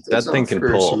can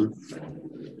pull.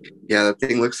 Yeah, that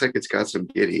thing looks like it's got some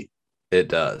giddy. It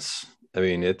does. I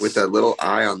mean, it's with that little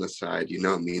eye on the side.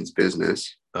 It means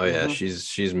business. Oh yeah,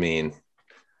 she's mean.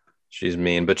 She's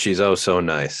mean, but she's oh so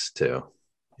nice too.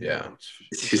 Yeah,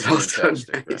 she's also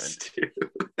nice too.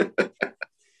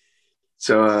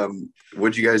 So,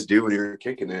 what'd you guys do when you were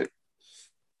kicking it?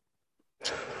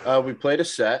 We played a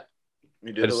set.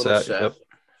 We did a little set.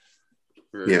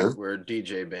 Yep. We're a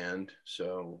DJ band,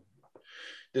 so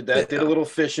did a little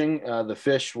fishing. The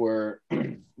fish were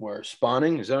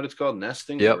spawning. Is that what it's called?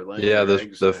 Nesting. Yep. Yeah.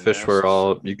 The fish were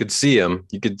all. You could see them.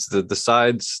 You could the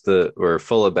sides that were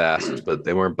full of bass, but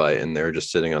they weren't biting. They were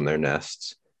just sitting on their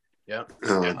nests. Yeah.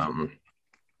 But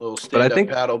Little I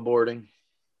think paddle boarding.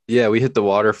 Yeah, we hit the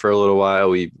water for a little while.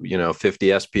 We 50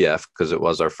 SPF because it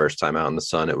was our first time out in the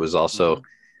sun. It was also,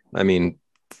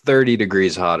 30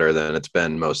 degrees hotter than it's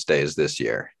been most days this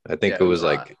year. I think it was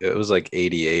like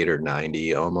 88 or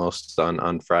 90 almost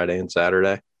on Friday and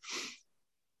Saturday.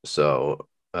 So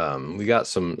we got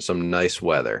some nice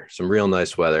weather, some real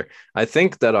nice weather. I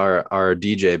think that our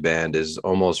DJ band is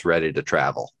almost ready to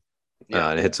travel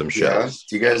and hit some shows.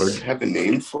 Do you guys have a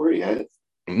name for it yet?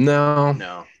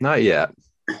 No, not yet.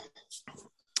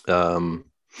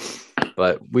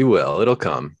 But we will. It'll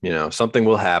come. Something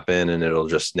will happen, and it'll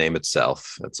just name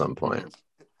itself at some point.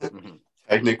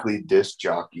 Technically, disc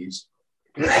jockeys.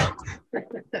 Yeah,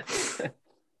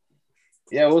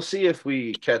 we'll see if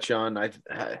we catch on.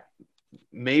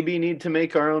 maybe need to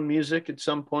make our own music at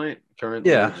some point.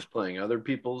 Currently, we're just playing other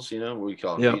people's, we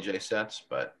call them DJ sets,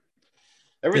 but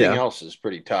everything else is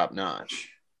pretty top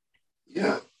notch.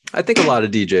 Yeah. I think a lot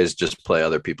of DJs just play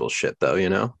other people's shit though,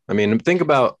 I mean, think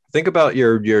about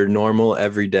your normal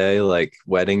everyday like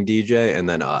wedding DJ and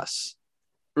then us.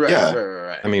 Right, yeah.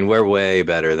 Right. I mean, we're way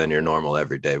better than your normal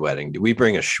everyday wedding. We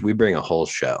bring a whole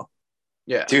show.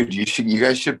 Yeah. Dude, you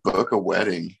guys should book a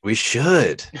wedding. We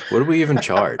should. What do we even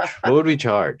charge? What would we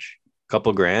charge? A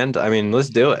couple grand? I mean, let's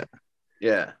do it.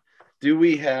 Yeah.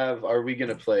 Are we going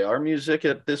to play our music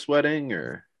at this wedding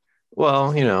or?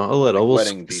 Well, a little.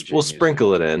 We'll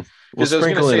sprinkle it in. We'll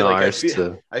sprinkle in ours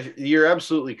too. You're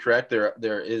absolutely correct.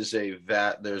 There's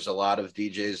a lot of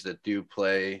DJs that do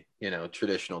play,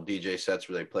 traditional DJ sets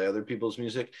where they play other people's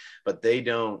music, but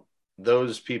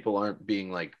those people aren't being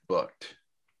like booked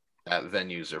at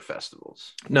venues or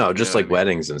festivals. No, just like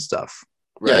weddings and stuff.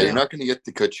 Right. Yeah, you're not going to get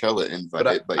the Coachella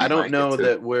invite, but I don't know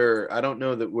that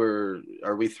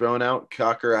are we throwing out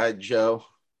Cocker-Eyed Joe?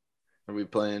 Are we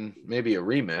playing maybe a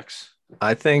remix?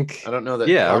 I don't know that.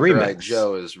 Yeah, a remix.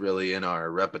 Joe is really in our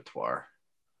repertoire.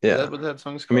 Yeah, is that what that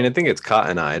song's called? I mean, I think it's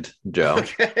Cotton-Eyed Joe.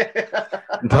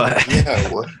 But yeah,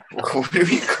 what do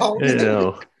we call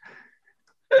it?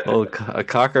 Well, a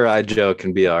Cocker-Eyed Joe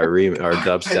can be our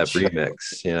dubstep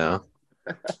remix.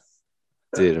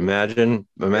 Dude, imagine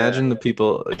the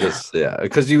people because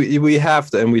we have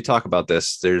to, and we talk about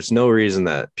this. There's no reason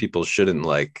that people shouldn't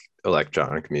like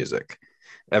electronic music.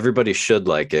 Everybody should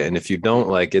like it, and if you don't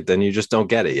like it, then you just don't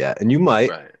get it yet. And you might,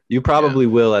 you probably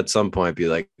will at some point be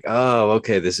like, "Oh,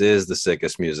 okay, this is the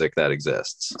sickest music that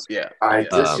exists." Yeah, I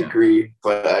disagree,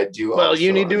 but I do. Well,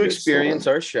 you need to experience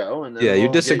our show, and then you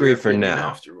disagree for now,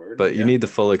 afterward, but you need the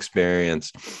full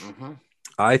experience. Mm-hmm.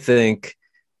 I think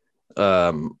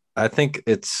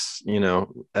it's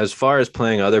as far as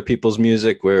playing other people's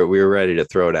music, we're ready to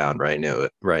throw down right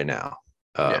now.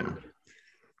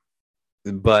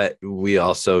 But we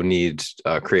also need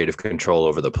creative control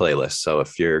over the playlist. So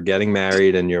if you're getting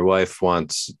married and your wife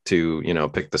wants to,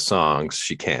 pick the songs,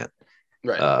 she can't.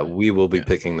 Right. We will be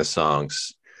picking the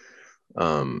songs.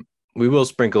 We will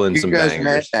sprinkle in some bangers. You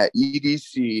guys met at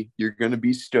EDC. You're going to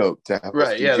be stoked to have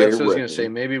right. Yeah, that's what I was going to say.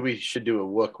 Maybe we should do a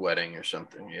Wook wedding or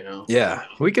something, Yeah,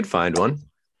 we could find one.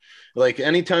 Like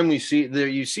anytime you see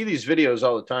these videos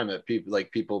all the time at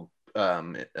people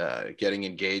getting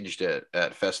engaged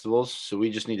at festivals, so we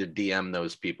just need to DM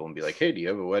those people and be like, hey, do you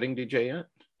have a wedding DJ yet?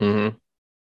 Mm-hmm.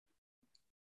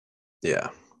 Yeah,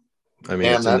 I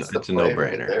mean, it's a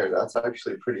no-brainer. Right, that's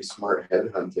actually pretty smart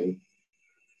headhunting.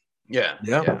 Yeah.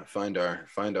 Find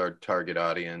our target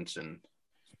audience and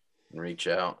reach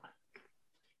out,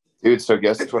 dude. So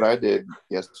guess what I did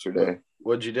yesterday?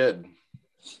 What'd you did?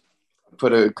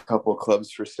 Put a couple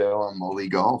clubs for sale on Molly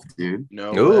Golf, dude.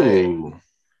 No way.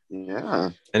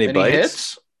 Yeah. Any bites?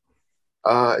 Hits?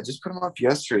 I just put them up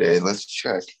yesterday. Let's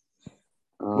check.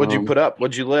 What'd you put up?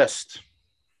 What'd you list?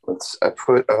 I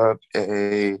put up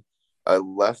a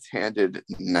left-handed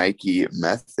Nike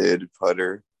Method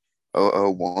putter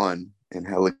 001 in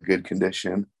hella good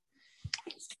condition.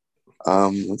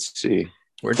 Let's see.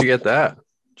 Where'd you get that? Did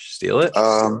you steal it?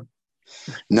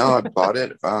 No, I bought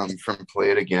it from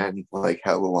Play It Again like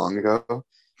hella long ago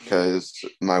because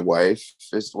my wife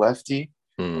is lefty.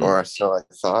 Or so I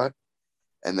thought.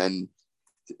 And then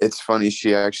it's funny,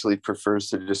 she actually prefers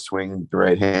to just swing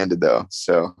right-handed though.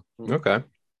 So okay.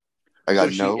 I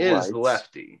got so she is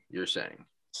lefty, you're saying.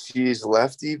 She's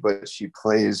lefty, but she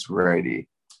plays righty.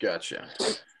 Gotcha.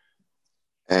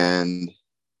 And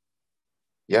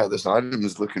yeah, this item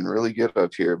is looking really good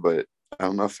up here, but I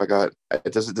don't know if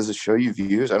does it show you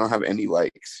views? I don't have any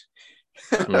likes.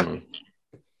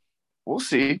 We'll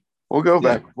see. We'll go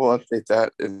back. We'll update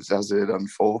that as it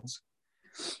unfolds.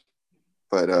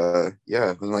 But I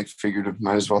figured I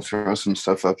might as well throw some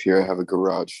stuff up here. I have a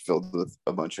garage filled with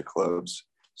a bunch of clubs.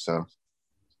 So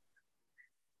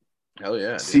hell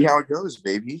yeah. See how it goes,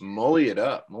 baby. Molly it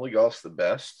up. Molly Golf's the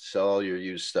best. Sell all your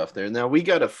used stuff there. Now we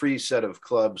got a free set of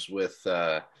clubs with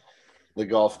the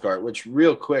golf cart, which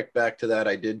real quick back to that,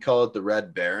 I did call it the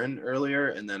Red Baron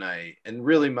earlier. And then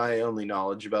really my only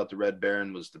knowledge about the Red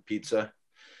Baron was the pizza.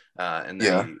 And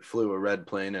then he flew a red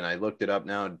plane, and I looked it up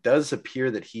now. It does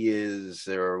appear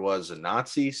that was a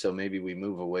Nazi, so maybe we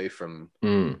move away from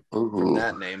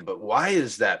that name. But why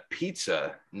is that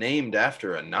pizza named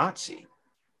after a Nazi?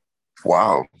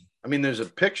 Wow. I mean, there's a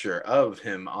picture of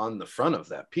him on the front of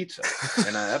that pizza.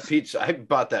 And I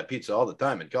bought that pizza all the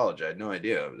time in college. I had no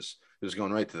idea. It was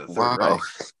going right to the Third Reich.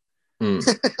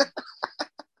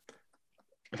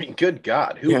 I mean, good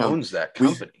God, who owns that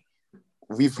company?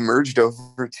 We've merged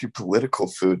over to political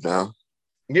food now.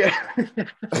 Yeah.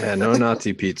 Yeah, no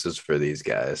Nazi pizzas for these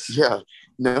guys. Yeah,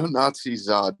 no Nazi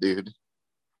za, dude.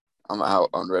 I'm out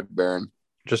on Red Baron.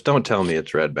 Just don't tell me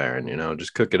it's Red Baron, you know,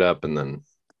 just cook it up and then.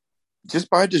 Just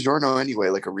buy DiGiorno anyway,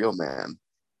 like a real man.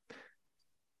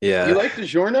 Yeah. You like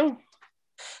DiGiorno?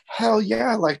 Hell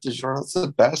yeah, I like DiGiorno. It's the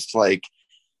best, like,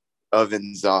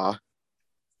 oven za.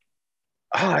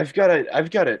 I've got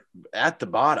it at the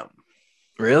bottom.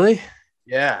 Really?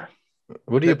 Yeah.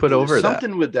 What do you put over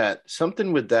something that?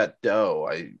 Something with that dough.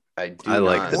 I like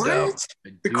the dough.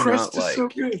 The crust is so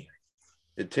good.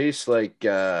 It tastes like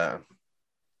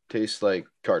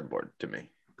cardboard to me.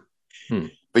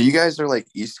 But you guys are like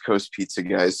East Coast pizza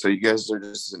guys, so you guys are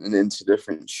just into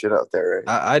different shit out there, right?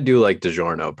 I do like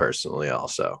DiGiorno personally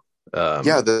also.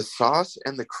 Yeah, the sauce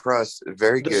and the crust,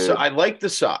 very good. I like the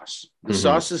sauce. The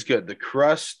sauce is good. The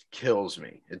crust kills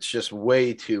me. It's just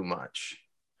way too much.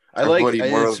 I like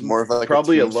more of like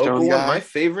probably a local guy. One.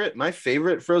 My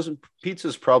favorite frozen pizza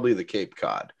is probably the Cape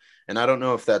Cod, and I don't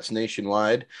know if that's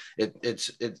nationwide.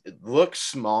 It looks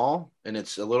small and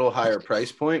it's a little higher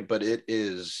price point, but it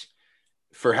is,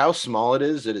 for how small it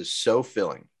is so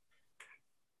filling,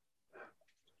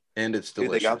 and it's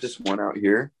delicious. Dude, they got this one out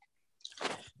here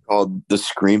called the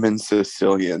Screamin'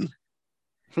 Sicilian.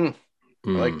 I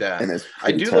like that. And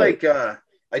I do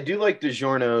like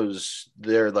DiGiorno's,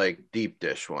 their like deep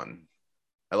dish one.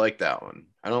 I like that one.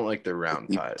 I don't like their round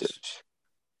pies.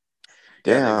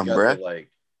 Damn, Brett.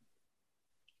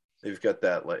 They've got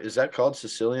that. Like, is that called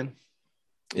Sicilian?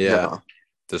 Yeah. No.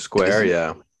 The square.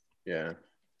 Yeah. Yeah.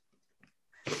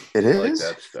 It is. I like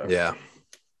that stuff. Yeah.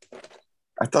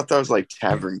 I thought that was like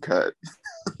tavern cut,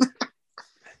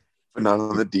 but not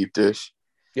on the deep dish.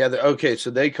 Yeah. Okay.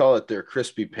 So they call it their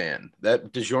crispy pan.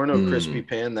 That DiGiorno crispy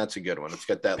pan. That's a good one. It's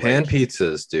got that pan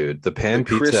pizzas, dude. The pan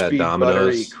pizza at Domino's.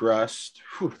 Buttery crust.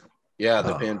 Whew. Yeah.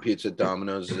 The pan pizza at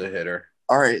Domino's is a hitter.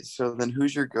 All right. So then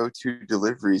who's your go-to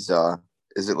deliveries?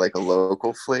 Is it like a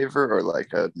local flavor or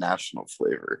like a national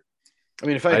flavor? I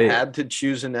mean, if I had to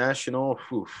choose a national,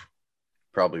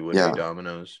 probably would be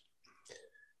Domino's.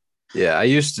 Yeah, I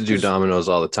used to do Domino's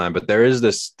all the time, but there is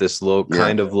this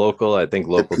kind of local, I think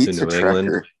local to New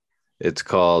England. It's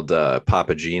called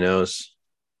Papa Gino's.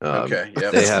 Okay,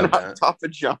 yeah, they have not Papa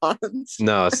John's.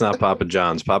 No, it's not Papa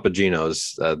John's. Papa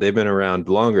Gino's. They've been around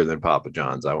longer than Papa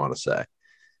John's, I want to say.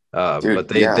 But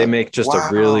they make just a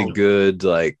really good,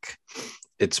 like,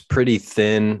 it's pretty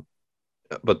thin,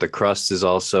 but the crust is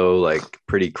also like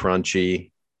pretty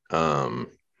crunchy. And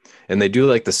they do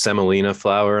like the semolina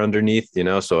flour underneath, you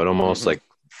know, so it almost like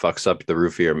fucks up the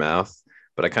roof of your mouth.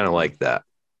 But I kind of like that.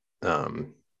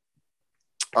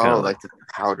 Like the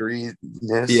powderiness.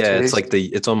 Yeah, taste?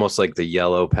 It's almost like the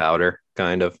yellow powder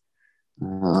kind of.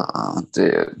 Oh,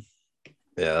 dude.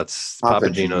 Yeah, that's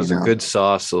Papa Gino's a good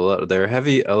sauce. They're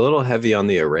a little heavy on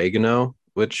the oregano,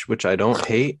 which I don't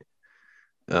hate.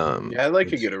 Yeah, I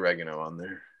like a good oregano on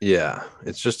there. Yeah,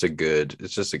 it's just a good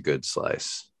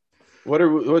slice.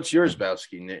 What's yours,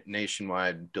 Bowski,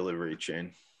 nationwide delivery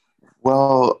chain?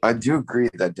 Well, I do agree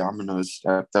that Domino's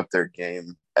stepped up their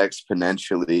game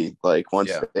exponentially. Like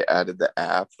once they added the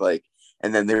app, like,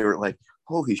 and then they were like,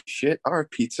 "Holy shit, our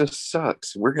pizza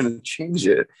sucks. We're gonna change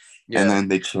it." Yeah. And then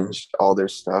they changed all their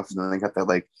stuff, and then they got that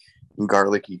like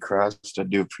garlicky crust. I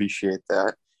do appreciate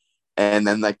that. And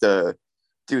then like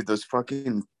those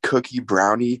fucking cookie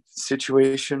brownie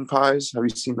situation pies. Have you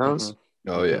seen those?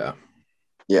 Oh yeah.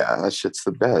 Yeah, that shit's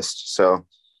the best. So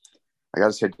I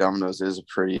gotta say Domino's is a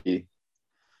pretty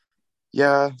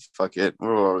fuck it.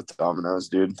 We'll go with Domino's,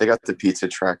 dude. They got the pizza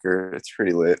tracker. It's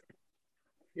pretty lit.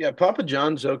 Yeah, Papa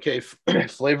John's okay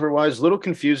flavor-wise. A little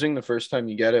confusing the first time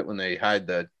you get it when they hide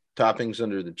the toppings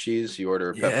under the cheese. You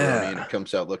order a pepperoni and it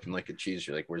comes out looking like a cheese.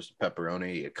 You're like, where's the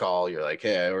pepperoni? You call, you're like,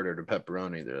 hey, I ordered a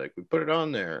pepperoni. They're like, we put it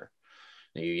on there.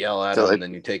 And you yell at them, and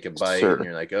then you take a bite, and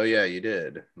you're like, oh yeah, you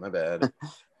did. My bad.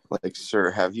 Like,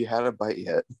 sir, have you had a bite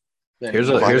yet? Here's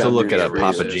a look at a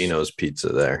Papa Gino's pizza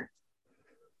there.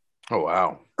 Oh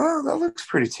wow. Oh, that looks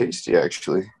pretty tasty,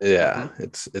 actually. Yeah,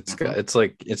 it's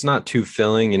not too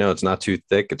filling, you know, it's not too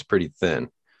thick, it's pretty thin,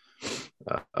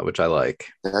 which I like.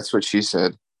 That's what she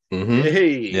said. Mm-hmm.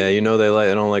 Hey. Yeah, you know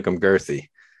they don't like them girthy.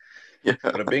 Yeah.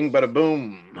 Bada bing, bada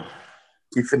boom.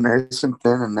 Keep it nice and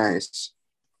thin and nice.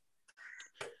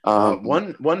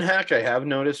 One hack I have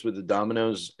noticed with the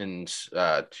Domino's and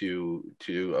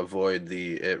to avoid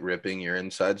it ripping your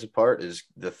insides apart is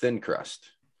the thin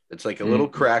crust. It's like a little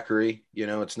crackery, you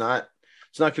know. It's not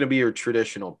going to be your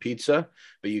traditional pizza,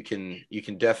 but you can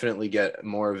definitely get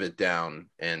more of it down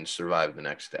and survive the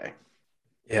next day.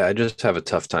 Yeah, I just have a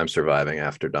tough time surviving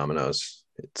after Domino's.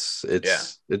 It's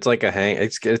like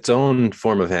it's its own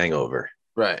form of hangover.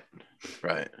 Right.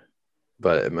 Right.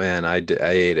 But man, I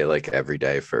ate it like every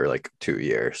day for like 2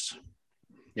 years.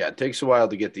 Yeah, it takes a while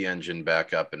to get the engine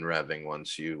back up and revving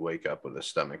once you wake up with a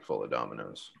stomach full of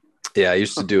Domino's. Yeah, I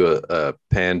used to do a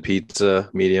pan pizza,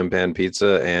 medium pan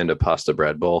pizza, and a pasta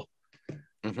bread bowl.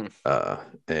 Mm-hmm.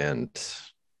 And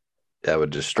that would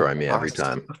destroy me every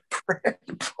time.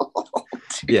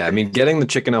 Yeah, I mean, getting the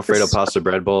chicken Alfredo pasta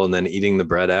bread bowl and then eating the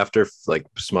bread after, like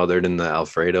smothered in the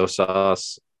Alfredo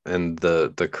sauce, and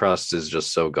the crust is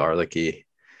just so garlicky.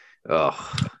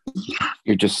 Oh,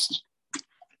 You're just.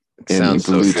 It sounds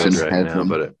so good right now,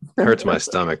 but it hurts my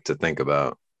stomach to think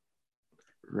about.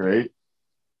 Right.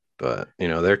 But,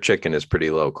 their chicken is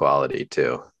pretty low quality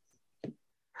too.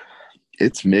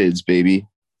 It's mids, baby.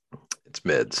 It's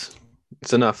mids.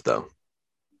 It's enough though.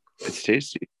 It's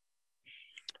tasty.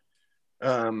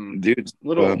 Dude,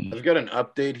 I've got an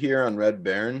update here on Red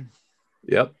Baron.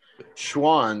 Yep.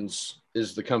 Schwann's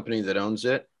is the company that owns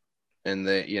it. And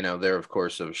they're of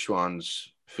course of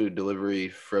Schwann's food delivery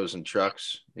frozen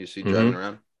trucks you see driving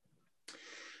around.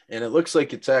 And it looks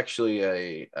like it's actually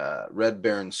a Red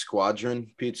Baron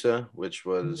Squadron pizza, which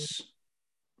was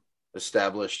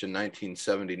established in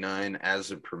 1979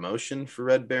 as a promotion for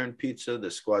Red Baron Pizza.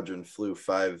 The squadron flew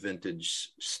 5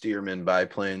 vintage Stearman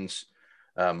biplanes,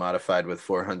 modified with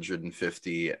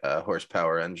 450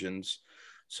 horsepower engines.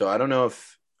 So I don't know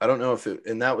if it,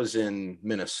 and that was in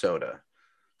Minnesota.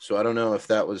 So I don't know if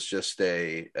that was just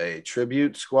a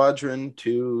tribute squadron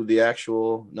to the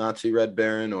actual Nazi Red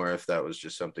Baron, or if that was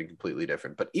just something completely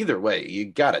different. But either way, you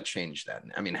got to change that.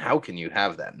 I mean, how can you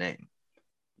have that name?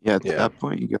 Yeah, at that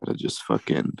point, you got to just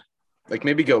fucking... Like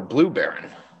maybe go Blue Baron,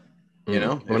 you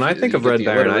know? When I think of Red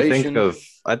Baron, I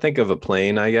think of a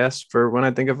plane, I guess, for when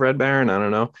I think of Red Baron. I don't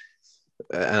know.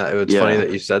 It's funny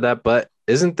that you said that, but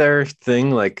isn't there a thing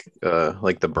like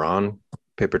the Braun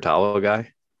paper towel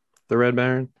guy? The Red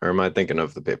Baron, or am I thinking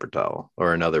of the paper towel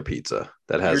or another pizza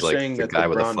that has like the guy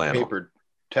with a flannel? Paper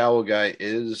towel guy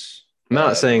is. I'm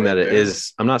not saying that it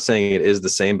is. I'm not saying it is the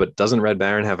same, but doesn't Red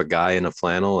Baron have a guy in a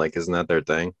flannel? Like, isn't that their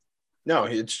thing? No,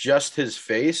 it's just his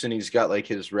face, and he's got like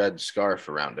his red scarf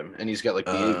around him, and he's got like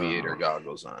the aviator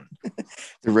goggles on.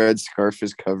 The red scarf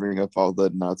is covering up all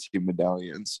the Nazi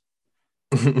medallions.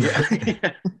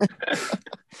 Yeah.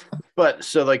 But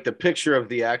so like the picture of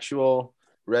the actual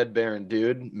Red Baron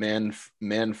dude,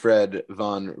 Manfred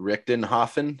von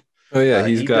Richtenhofen. Oh yeah,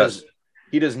 he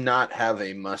does not have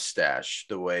a mustache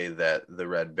the way that the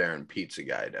Red Baron pizza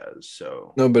guy does.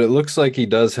 So no, but it looks like he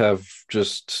does have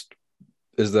is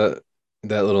that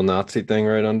little Nazi thing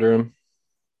right under him?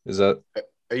 Is that?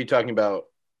 Are you talking about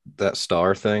that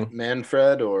star thing?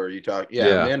 Manfred, or are you talking?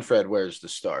 Yeah, Manfred wears the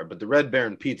star, but the Red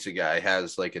Baron pizza guy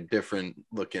has like a different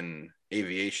looking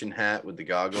aviation hat with the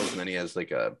goggles, and then he has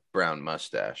like a brown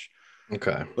mustache.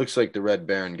 Okay. Looks like the Red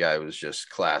Baron guy was just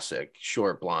classic,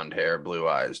 short blonde hair, blue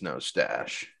eyes, no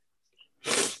stash.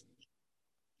 Let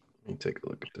me take a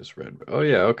look at this Red. Oh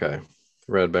yeah, okay.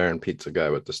 Red Baron pizza guy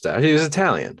with the stash. He's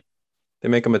Italian. They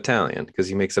make him Italian because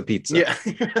he makes a pizza. Yeah.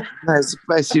 Nice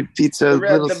spicy pizza.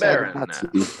 The Baron.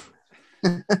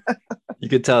 You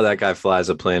could tell that guy flies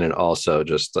a plane and also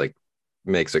just like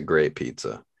makes a great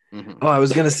pizza. Mm-hmm. Oh, I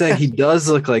was gonna say he does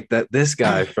look like that. This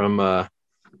guy from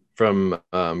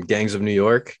Gangs of New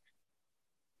York.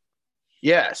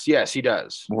 Yes, he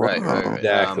does. Wow. Right.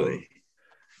 Exactly.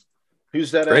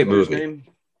 Who's that Great actor's movie. name?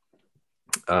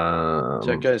 What's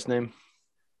that guy's name?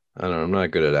 I don't know. I'm not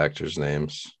good at actors'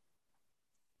 names.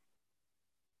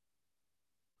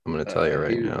 I'm going to tell you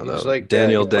right now, though. Like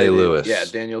Daniel Day-Lewis. Yeah,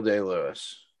 Daniel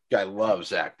Day-Lewis. Guy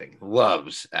loves acting.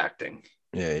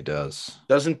 Yeah, he does.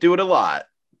 Doesn't do it a lot,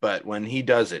 but when he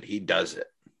does it, he does it.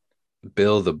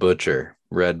 Bill the Butcher,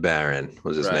 Red Baron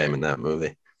was his name in that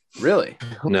movie. Really?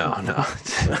 No.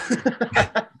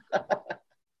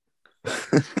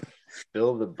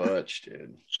 Bill the Butch,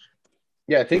 dude.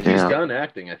 Yeah, I think he's done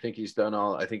acting. I think he's done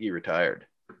all. I think he retired.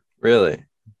 Really?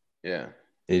 Yeah.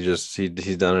 He's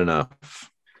done enough.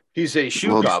 He's a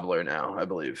shoe cobbler now, I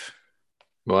believe.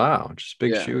 Wow, just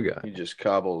big shoe guy. He just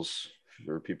cobbles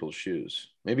for people's shoes.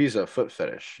 Maybe he's a foot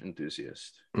fetish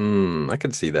enthusiast. I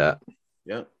could see that.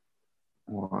 Yeah.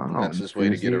 Wow. That's his way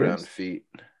to get around feet.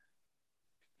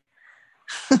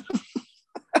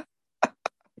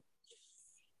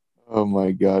 Oh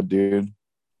my god, dude.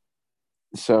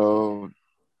 So,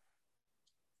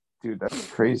 dude, that's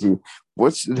crazy.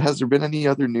 Has there been any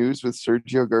other news with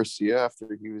Sergio Garcia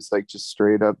after he was like just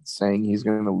straight up saying he's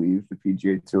going to leave the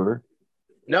PGA Tour?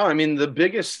 No, I mean the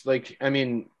biggest,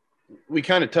 we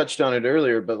kind of touched on it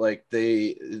earlier, but like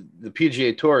the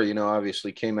PGA Tour,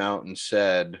 obviously came out and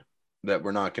said that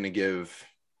we're not going to give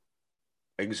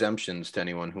exemptions to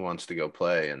anyone who wants to go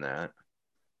play in that.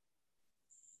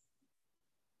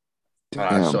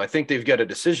 So I think they've got a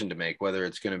decision to make whether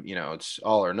it's going to, it's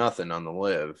all or nothing on the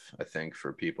live. I think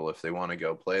for people, if they want to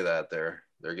go play that, they're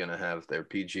going to have their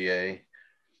PGA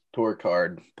Tour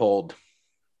card pulled.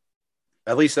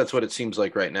 At least that's what it seems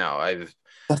like right now.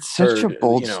 That's such a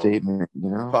bold statement,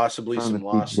 possibly some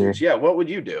lawsuits. Yeah. What would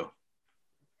you do?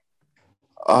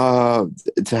 To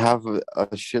have a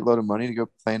shitload of money to go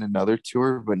play in another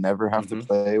tour, but never have to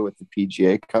play with the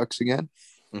PGA cucks again.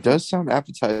 Does sound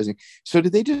appetizing. So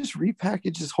did they just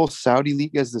repackage this whole Saudi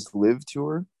league as this live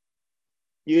tour?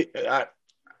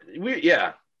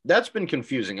 Yeah, that's been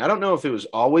confusing. I don't know if it was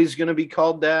always going to be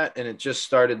called that, and it just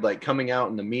started like coming out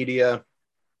in the media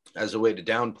as a way to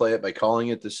downplay it by calling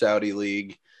it the Saudi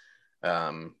league.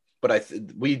 But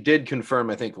we did confirm,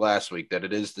 I think last week, that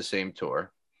it is the same tour.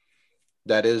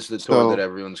 That is the tour that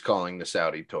everyone's calling the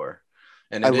Saudi tour,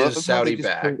 and it is Saudi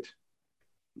backed.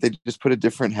 They just put a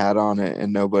different hat on it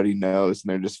and nobody knows, and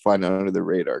they're just flying under the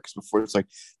radar. Because before it's like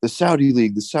the Saudi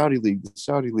league, the Saudi league, the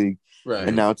Saudi league, right?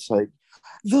 And now it's like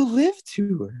the live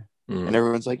tour, and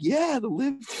everyone's like, "Yeah, the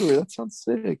live tour. That sounds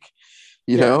sick,"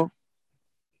 you know.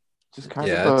 Just kind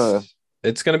of.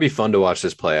 It's going to be fun to watch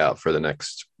this play out for the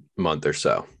next month or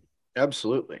so.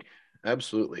 Absolutely,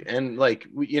 and like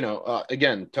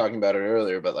again, talking about it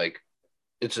earlier, but like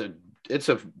it's a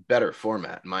better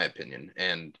format in my opinion,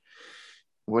 and.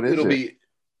 What is it?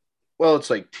 It's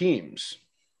like teams.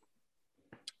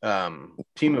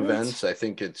 Team events. I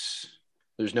think there's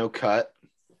no cut.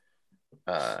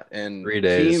 And 3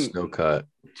 days, no cut.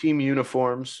 Team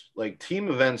uniforms. Like team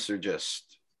events are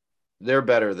they're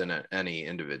better than any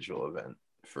individual event.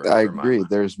 I agree.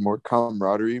 There's more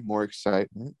camaraderie, more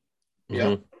excitement.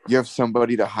 Yeah. You have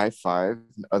somebody to high five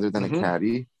other than a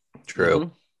caddy.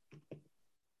 True.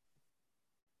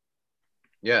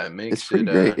 Yeah, it makes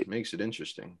it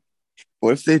interesting.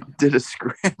 What if they did a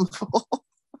scramble?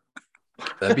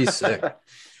 That'd be sick.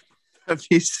 That'd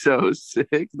be so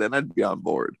sick. Then I'd be on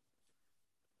board.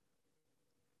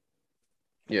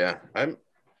 Yeah,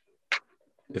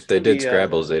 If they did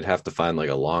scrambles, they'd have to find like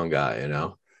a long guy,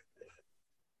 Oh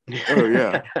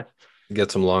yeah. Get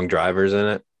some long drivers in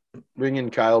it. Bring in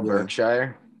Kyle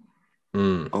Berkshire.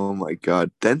 Oh my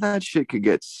god. Then that shit could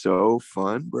get so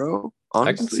fun, bro.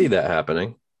 Honestly. I can see that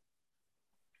happening.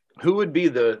 Who would be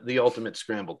the ultimate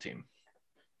scramble team?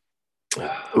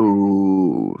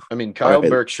 Ooh. I mean, Kyle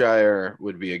Berkshire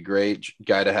would be a great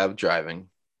guy to have driving.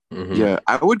 Yeah,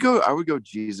 I would go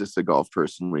Jesus the golf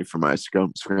personally for my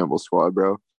scramble squad,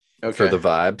 bro. Okay. For the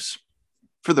vibes.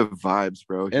 For the vibes,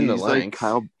 bro. In the length. Like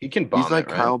Kyle, he can bomb. He's like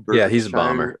Kyle Berkshire. Yeah, he's a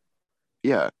bomber.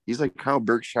 Yeah, he's like Kyle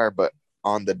Berkshire, but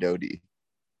on the Doty.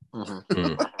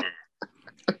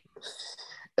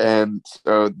 And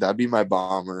so that'd be my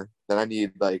bomber. Then I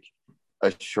need like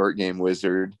a short game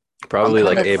wizard. Probably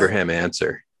like Abraham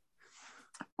Answer.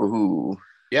 Ooh.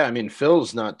 Yeah, I mean,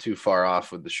 Phil's not too far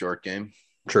off with the short game.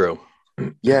 True.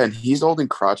 Yeah, and he's old and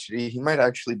crotchety. He might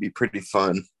actually be pretty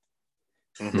fun.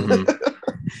 In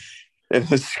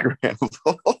a scramble.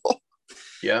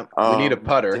 Yeah, we need a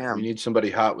putter. Damn. We need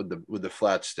somebody hot with the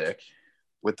flat stick.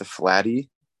 With the flatty.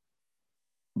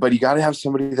 But you got to have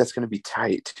somebody that's going to be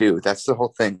tight too. That's the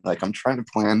whole thing. Like I'm trying to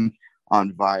plan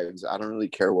on vibes. I don't really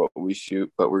care what we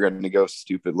shoot, but we're going to go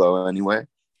stupid low anyway.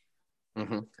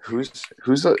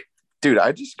 Who's a dude?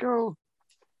 I just go.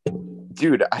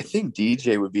 Dude, I think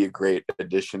DJ would be a great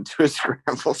addition to a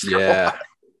scramble squad.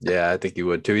 Yeah, I think he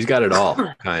would too. He's got it all,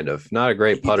 kind of. Not a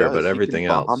great putter, but everything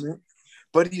else.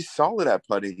 But he's solid at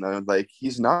putting though. Like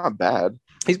he's not bad.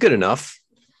 He's good enough.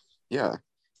 Yeah.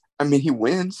 I mean, he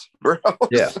wins, bro.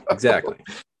 Yeah, exactly.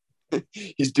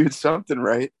 He's doing something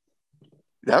right.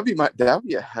 That'd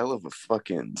be a hell of a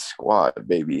fucking squad,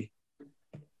 baby.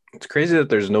 It's crazy that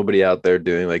there's nobody out there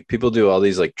doing like people do all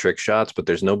these like trick shots, but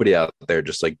there's nobody out there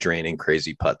just like draining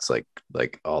crazy putts like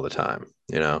all the time,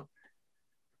 you know?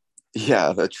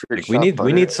 Yeah, the trick shot.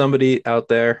 We need somebody out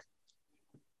there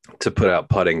to put out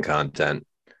putting content.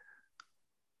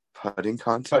 Putting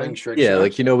content? Yeah,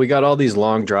 like, you know, we got all these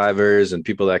long drivers and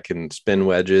people that can spin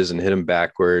wedges and hit them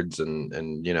backwards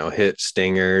and you know, hit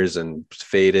stingers and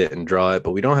fade it and draw it,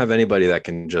 but we don't have anybody that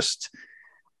can just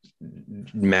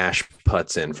mash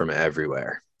putts in from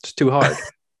everywhere. It's too hard.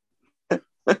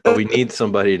 But we need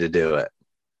somebody to do it.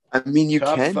 I mean, you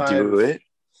can do it.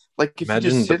 Like, if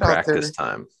imagine you just the sit out practice there,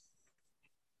 time.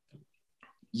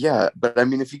 Yeah, but I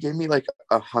mean, if you gave me like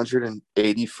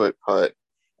 180-foot putt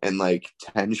and like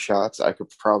 10 shots, I could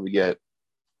probably get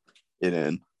it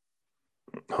in.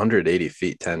 180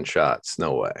 feet, 10 shots.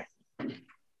 No way.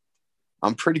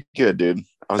 I'm pretty good, dude.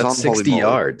 That's 60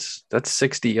 yards. That's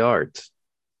 60 yards.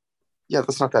 Yeah,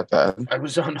 that's not that bad. I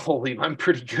was on Holy. I'm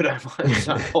pretty good. I was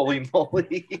on Holy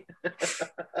Moly.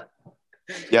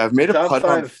 Yeah, I've made a Top putt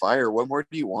on 5. fire. What more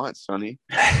do you want, Sonny?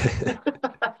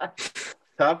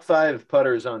 Top 5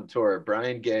 putters on tour: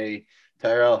 Brian Gay,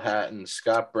 Tyrell Hatton,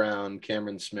 Scott Brown,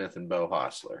 Cameron Smith, and Bo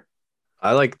Hostler.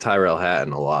 I like Tyrell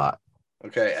Hatton a lot.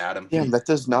 Okay, Adam. Damn, that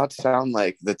does not sound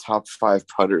like the top 5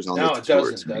 putters on the No, tour. it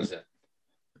doesn't. to me. Does it?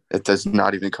 It does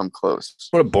not even come close.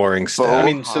 What a boring stat. I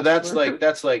mean, so that's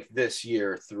like this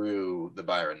year through the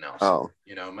Byron Nelson. Oh,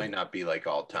 You know, it might not be like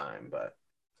all time, but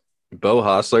Bo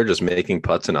Hostler just making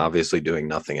putts and obviously doing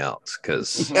nothing else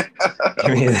because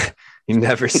I mean, you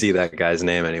never see that guy's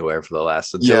name anywhere for the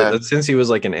last since he was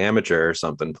like an amateur or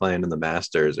something playing in the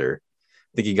Masters, or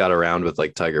I think he got around with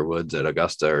like Tiger Woods at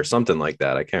Augusta or something like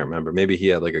that. I can't remember. Maybe he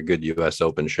had like a good U.S.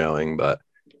 Open showing, but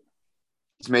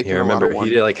making I remember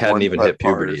he like hadn't even hit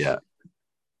puberty yet.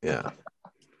 Yeah,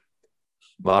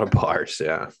 a lot of pars.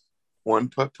 Yeah,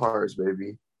 1-putt pars,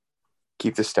 baby.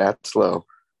 Keep the stats low.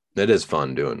 it is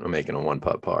fun making a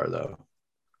 1-putt par though.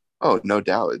 Oh, no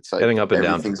doubt. It's like getting up and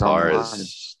down to par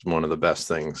is one of the best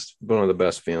things, one of the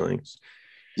best feelings.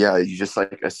 Yeah, you just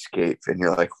like escape and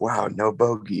you're like, wow, no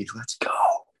bogey. Let's go.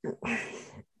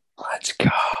 Let's go,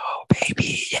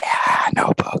 baby. Yeah,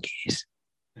 no bogeys.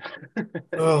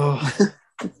 Oh.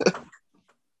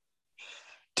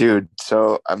 Dude,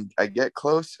 so I get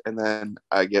close and then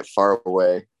I get far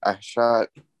away. I shot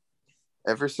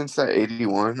ever since that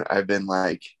 81, I've been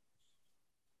like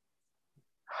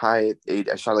high at 8.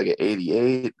 I shot like an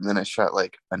 88, and then I shot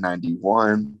like a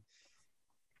 91,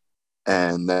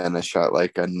 and then I shot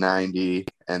like a 90,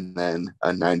 and then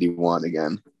a 91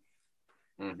 again.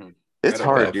 Mm-hmm. It's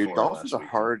hard, dude. Golf is a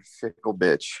hard, fickle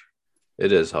bitch.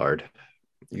 It is hard.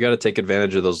 You got to take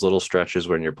advantage of those little stretches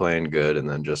when you're playing good, and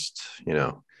then just,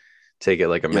 take it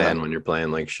like a man when you're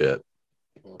playing like shit.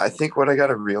 I think what I got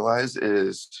to realize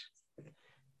is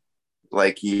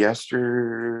like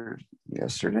yesterday.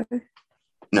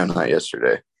 No, not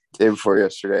yesterday. Day before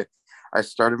yesterday. I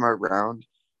started my round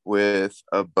with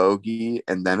a bogey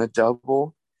and then a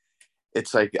double.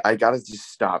 It's like I got to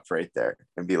just stop right there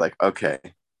and be like, okay,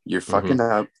 you're fucking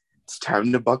up. It's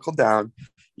time to buckle down.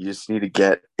 You just need to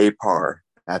get a par.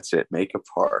 That's it. Make a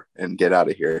par and get out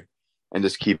of here and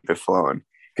just keep it flowing.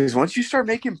 Because once you start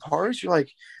making pars, you're like,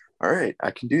 all right,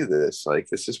 I can do this. Like,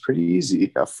 this is pretty easy.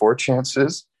 Got 4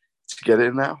 chances to get it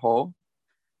in that hole.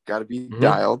 Got to be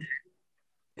dialed.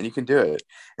 And you can do it.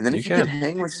 And then if you can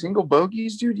hang with single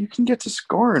bogeys, dude, you can get to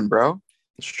scoring, bro.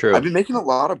 It's true. I've been making a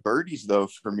lot of birdies, though,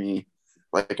 for me.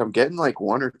 Like, I'm getting like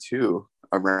 1 or 2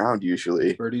 around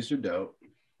usually. Birdies are dope.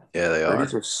 Yeah, they are.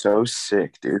 Birdies are so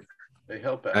sick, dude. They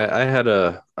help out.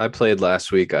 I played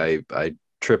last week. I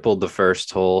tripled the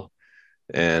first hole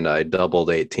and I doubled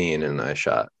 18 and I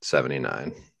shot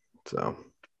 79. So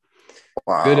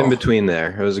good in between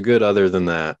there. It was a good other than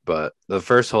that. But the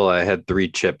first hole I had 3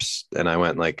 chips and I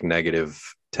went like negative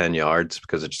 10 yards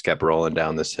because it just kept rolling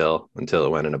down this hill until it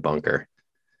went in a bunker.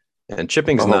 And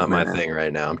chipping's not my thing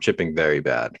right now. I'm chipping very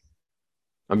bad.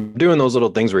 I'm doing those little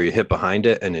things where you hit behind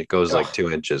it and it goes like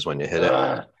 2 inches when you hit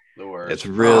it. The worst. It's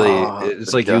really,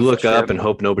 it's like you look up and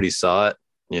hope nobody saw it,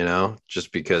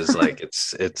 just because like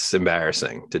it's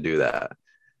embarrassing to do that.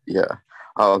 Yeah.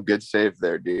 Oh, good save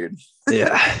there, dude.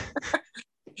 Yeah.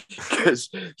 Because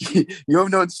you have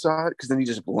no one saw it because then you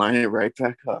just line it right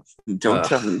back up. Don't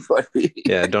tell anybody.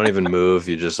 Yeah, don't even move.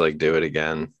 You just like do it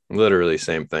again. Literally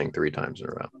same thing 3 times in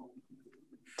a row.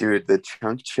 Dude, the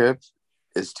chunk chip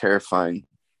is terrifying.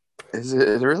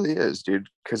 It really is, dude.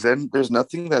 Because then there's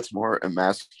nothing that's more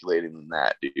emasculating than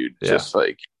that, dude. Yeah. Just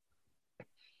like.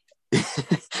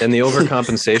 And the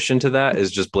overcompensation to that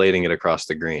is just blading it across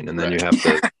the green, and then you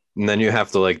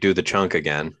have to like do the chunk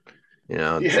again.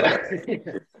 Yeah.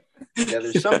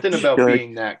 There's something about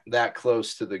being that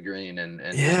close to the green and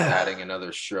adding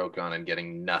another stroke on and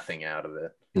getting nothing out of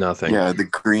it. Nothing. Yeah, the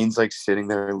green's like sitting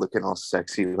there looking all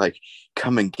sexy, like,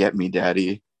 come and get me,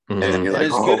 daddy. Mm-hmm. And then you're like,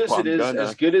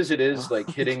 as good as it is, like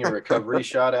hitting a recovery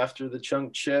shot after the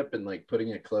chunk chip and like putting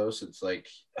it close, it's like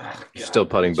you're still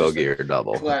putting bogey or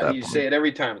double. You say it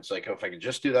every time. It's like, oh, if I could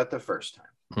just do that the first time.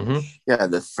 Mm-hmm. Yeah,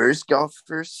 the first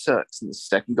golfer sucks and the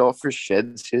second golfer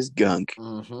sheds his gunk.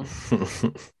 Mm-hmm.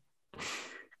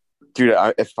 Dude,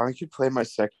 if I could play my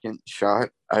second shot,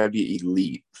 I'd be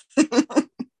elite.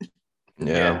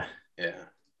 Yeah.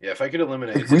 If I could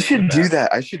eliminate, we should do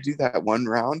that. I should do that one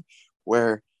round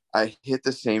where I hit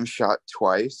the same shot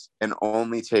twice and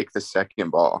only take the second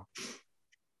ball,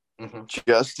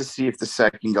 just to see if the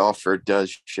second golfer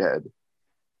does shed.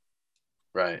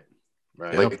 Right.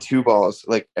 Like 2 balls,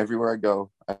 like everywhere I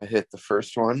go, I hit the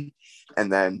first one, and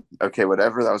then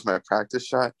whatever, that was my practice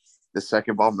shot. the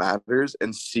second ball matters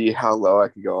and see how low I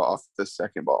can go off the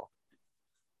second ball.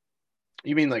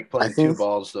 You mean like playing two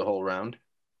balls the whole round?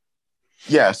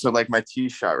 Yeah. So like my tee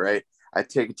shot, right? I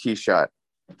take a tee shot.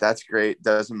 That's great.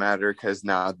 Doesn't matter because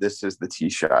now this is the tee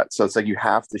shot. So it's like you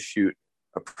have to shoot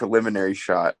a preliminary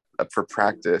shot for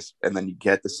practice, and then you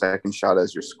get the second shot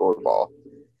as your score ball.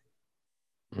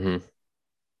 Mm-hmm.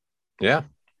 Yeah.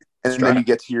 And then you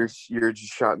get to your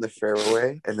shot in the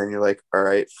fairway, and then you're like, all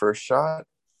right, first shot,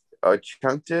 I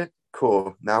chunked it.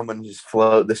 Cool. Now I'm going to just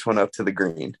float this one up to the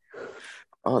green.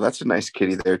 Oh, that's a nice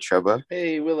kitty there, Chubba.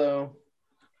 Hey, Willow.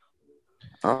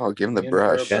 Oh, give him the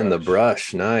brush. Getting the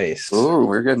brush. Nice. Ooh,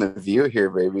 we're getting a view here,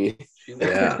 baby.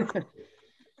 Yeah.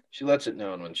 She lets it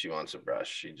know when she wants a brush.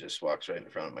 She just walks right in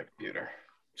front of my computer.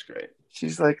 It's great.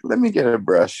 She's like, let me get a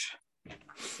brush.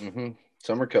 Mm-hmm.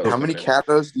 Summer coat. How many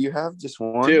catos do you have? Just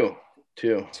one? Two.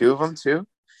 Two of them, too?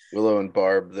 Willow and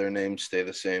Barb, their names stay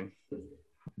the same.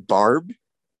 Barb?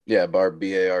 Yeah, Barb,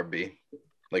 B-A-R-B.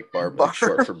 Like Barb, like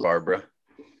short for Barbara.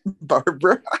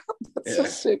 Barbara? That's a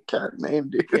sick cat name,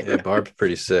 dude. Yeah, Barb's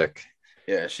pretty sick.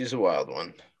 Yeah, she's a wild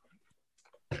one.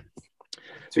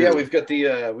 So yeah, we've got the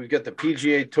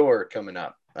PGA Tour coming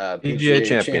up. PGA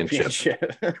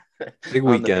Championship. Big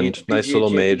weekend, nice little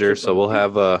major. So we'll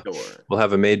have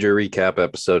a major recap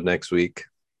episode next week.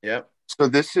 Yep. So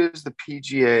this is the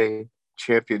PGA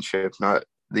Championship, not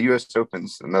the U.S.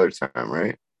 Open's another time,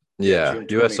 right? Yeah,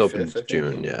 U.S. Open's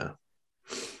June. Yeah.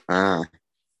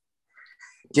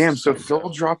 Damn. So Phil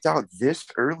dropped out this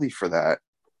early for that.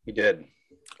 He did.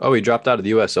 Oh, he dropped out of the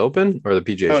U.S. Open or the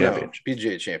PGA Championship? No,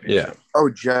 PGA Championship. Yeah. Oh,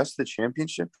 just the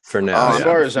championship? For now. As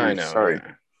far as I know.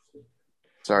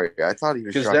 Sorry. I thought he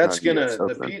was because that's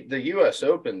the U.S.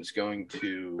 Open's going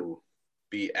to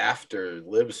be after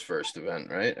Liv's first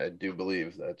event, right? I do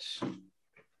believe that's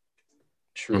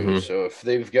true. Mm-hmm. So if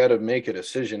they've got to make a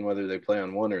decision whether they play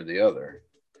on one or the other,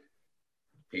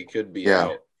 he could be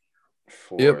out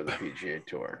for the PGA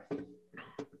Tour.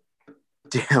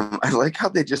 Damn, I like how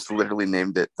they just literally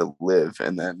named it the Live,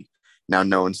 and then now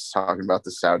no one's talking about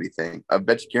the Saudi thing. I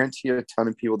guarantee a ton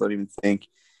of people don't even think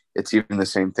it's even the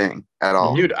same thing at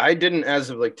all. Dude, I didn't as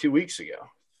of like 2 weeks ago.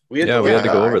 We had to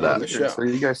go over that. On the show. So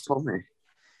you guys told me.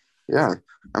 Yeah.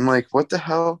 I'm like, what the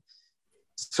hell?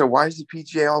 So why is the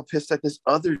PGA all pissed at this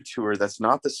other tour that's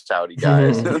not the Saudi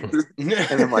guys? And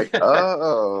I'm like,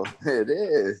 oh, it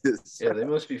is. Yeah, they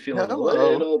must be feeling a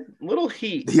little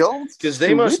heat. Because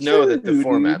they must know that the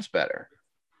format's better.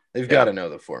 They've got to know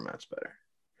the format's better.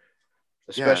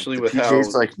 Especially with how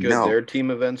good their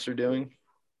team events are doing.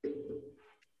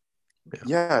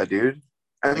 Yeah, dude.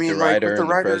 I mean, like with the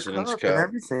Ryder President's Cup and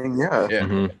everything, yeah.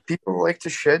 Mm-hmm. People like to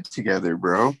shed together,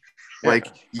 bro. Like,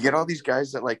 you get all these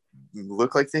guys that, like,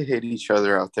 look like they hate each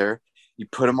other out there. You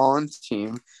put them all on the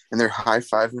team, and they're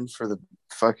high-fiving for the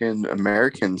fucking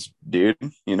Americans, dude,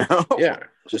 you know? Yeah,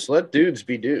 just let dudes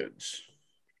be dudes.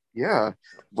 Yeah.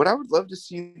 What I would love to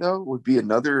see, though, would be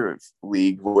another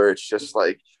league where it's just,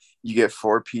 like, you get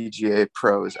 4 PGA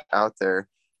pros out there,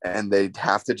 and they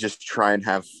have to just try and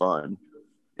have fun.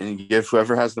 And you give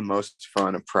whoever has the most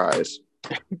fun a prize.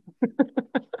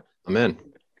 I'm in.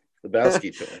 The Basky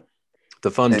Tour. The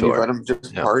fun tour. You let them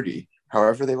just party,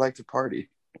 however they like to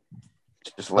party.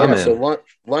 Just let them. So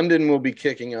London will be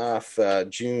kicking off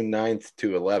June 9th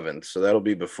to 11th, so that'll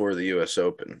be before the U.S.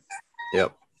 Open.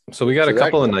 Yep. So we got a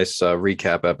couple of nice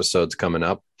recap episodes coming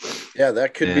up. Yeah,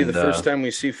 that could be the first time we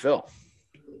see Phil.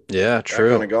 Yeah,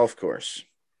 true. On a golf course.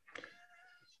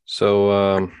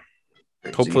 So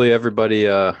hopefully everybody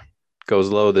goes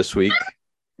low this week.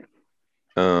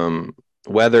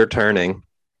 Weather turning.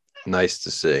 Nice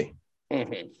to see.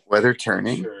 Mm-hmm. Weather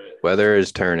turning. Weather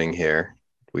is turning here.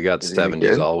 We got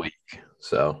 70s all week.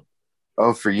 So.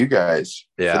 Oh, for you guys.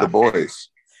 Yeah. For the boys.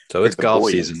 So it's golf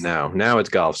season now. Now it's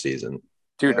golf season.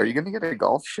 Dude, are you going to get a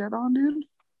golf shed on, dude?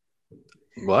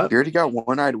 What? You already got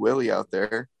One-Eyed Willie out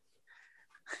there.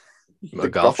 A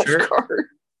golf shirt?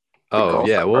 Oh,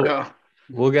 yeah.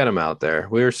 We'll get him out there.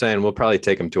 We were saying we'll probably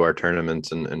take him to our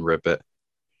tournaments and rip it.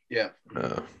 Yeah.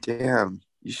 Damn.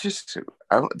 You should.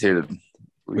 Dude.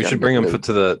 We should bring him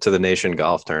to the nation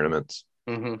golf tournaments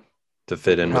to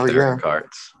fit in with their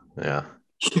carts. Yeah.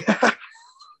 Yeah.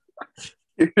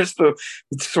 Here's the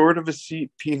sort of a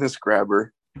seat penis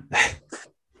grabber.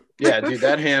 Yeah, dude,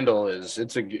 that handle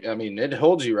it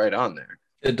holds you right on there.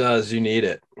 It does. You need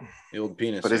it. The old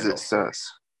penis. But handle. Is it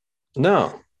sus?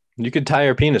 No. You could tie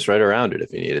your penis right around it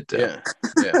if you needed to.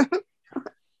 Yeah.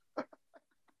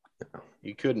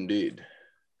 You could indeed.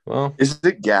 Well, is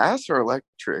it gas or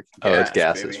electric? Oh, it's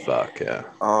gas as fuck, yeah.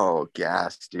 Oh,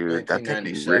 gas, dude. That could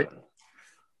be $19.97.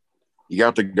 You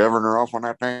got the governor off on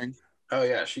that thing? Oh,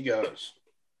 yeah, she goes.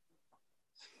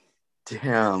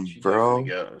 Damn, She bro.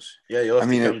 definitely goes. Yeah, you'll have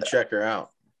to come check her out.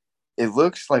 It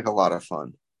looks like a lot of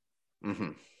fun.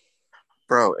 Mm-hmm.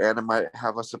 Bro, Anna might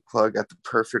have us a plug at the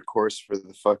perfect course for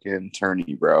the fucking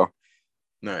tourney, bro.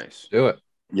 Nice. Do it.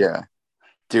 Yeah.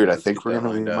 Dude, Let's I think we're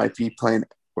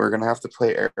gonna have to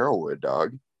play Arrowwood,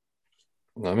 dog.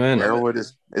 I'm in. Arrowwood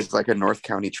is like a North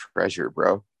County treasure,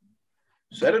 bro.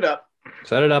 Set it up.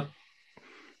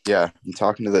 Yeah, I'm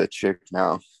talking to the chick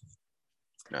now.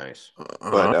 Nice.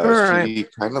 But she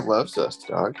kind of loves us,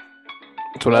 dog.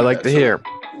 That's what I like to hear.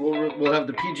 We'll have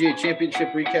the PGA Championship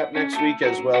recap next week,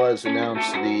 as well as announce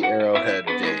the Arrowhead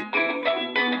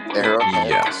date. Arrowhead?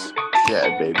 Yes.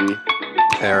 Yeah, baby.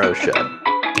 Arrowshed.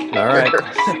 All right.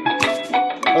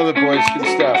 Love it, boys.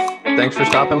 Good stuff. Thanks for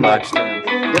stopping by. Next time.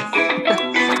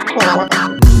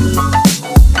 Yep.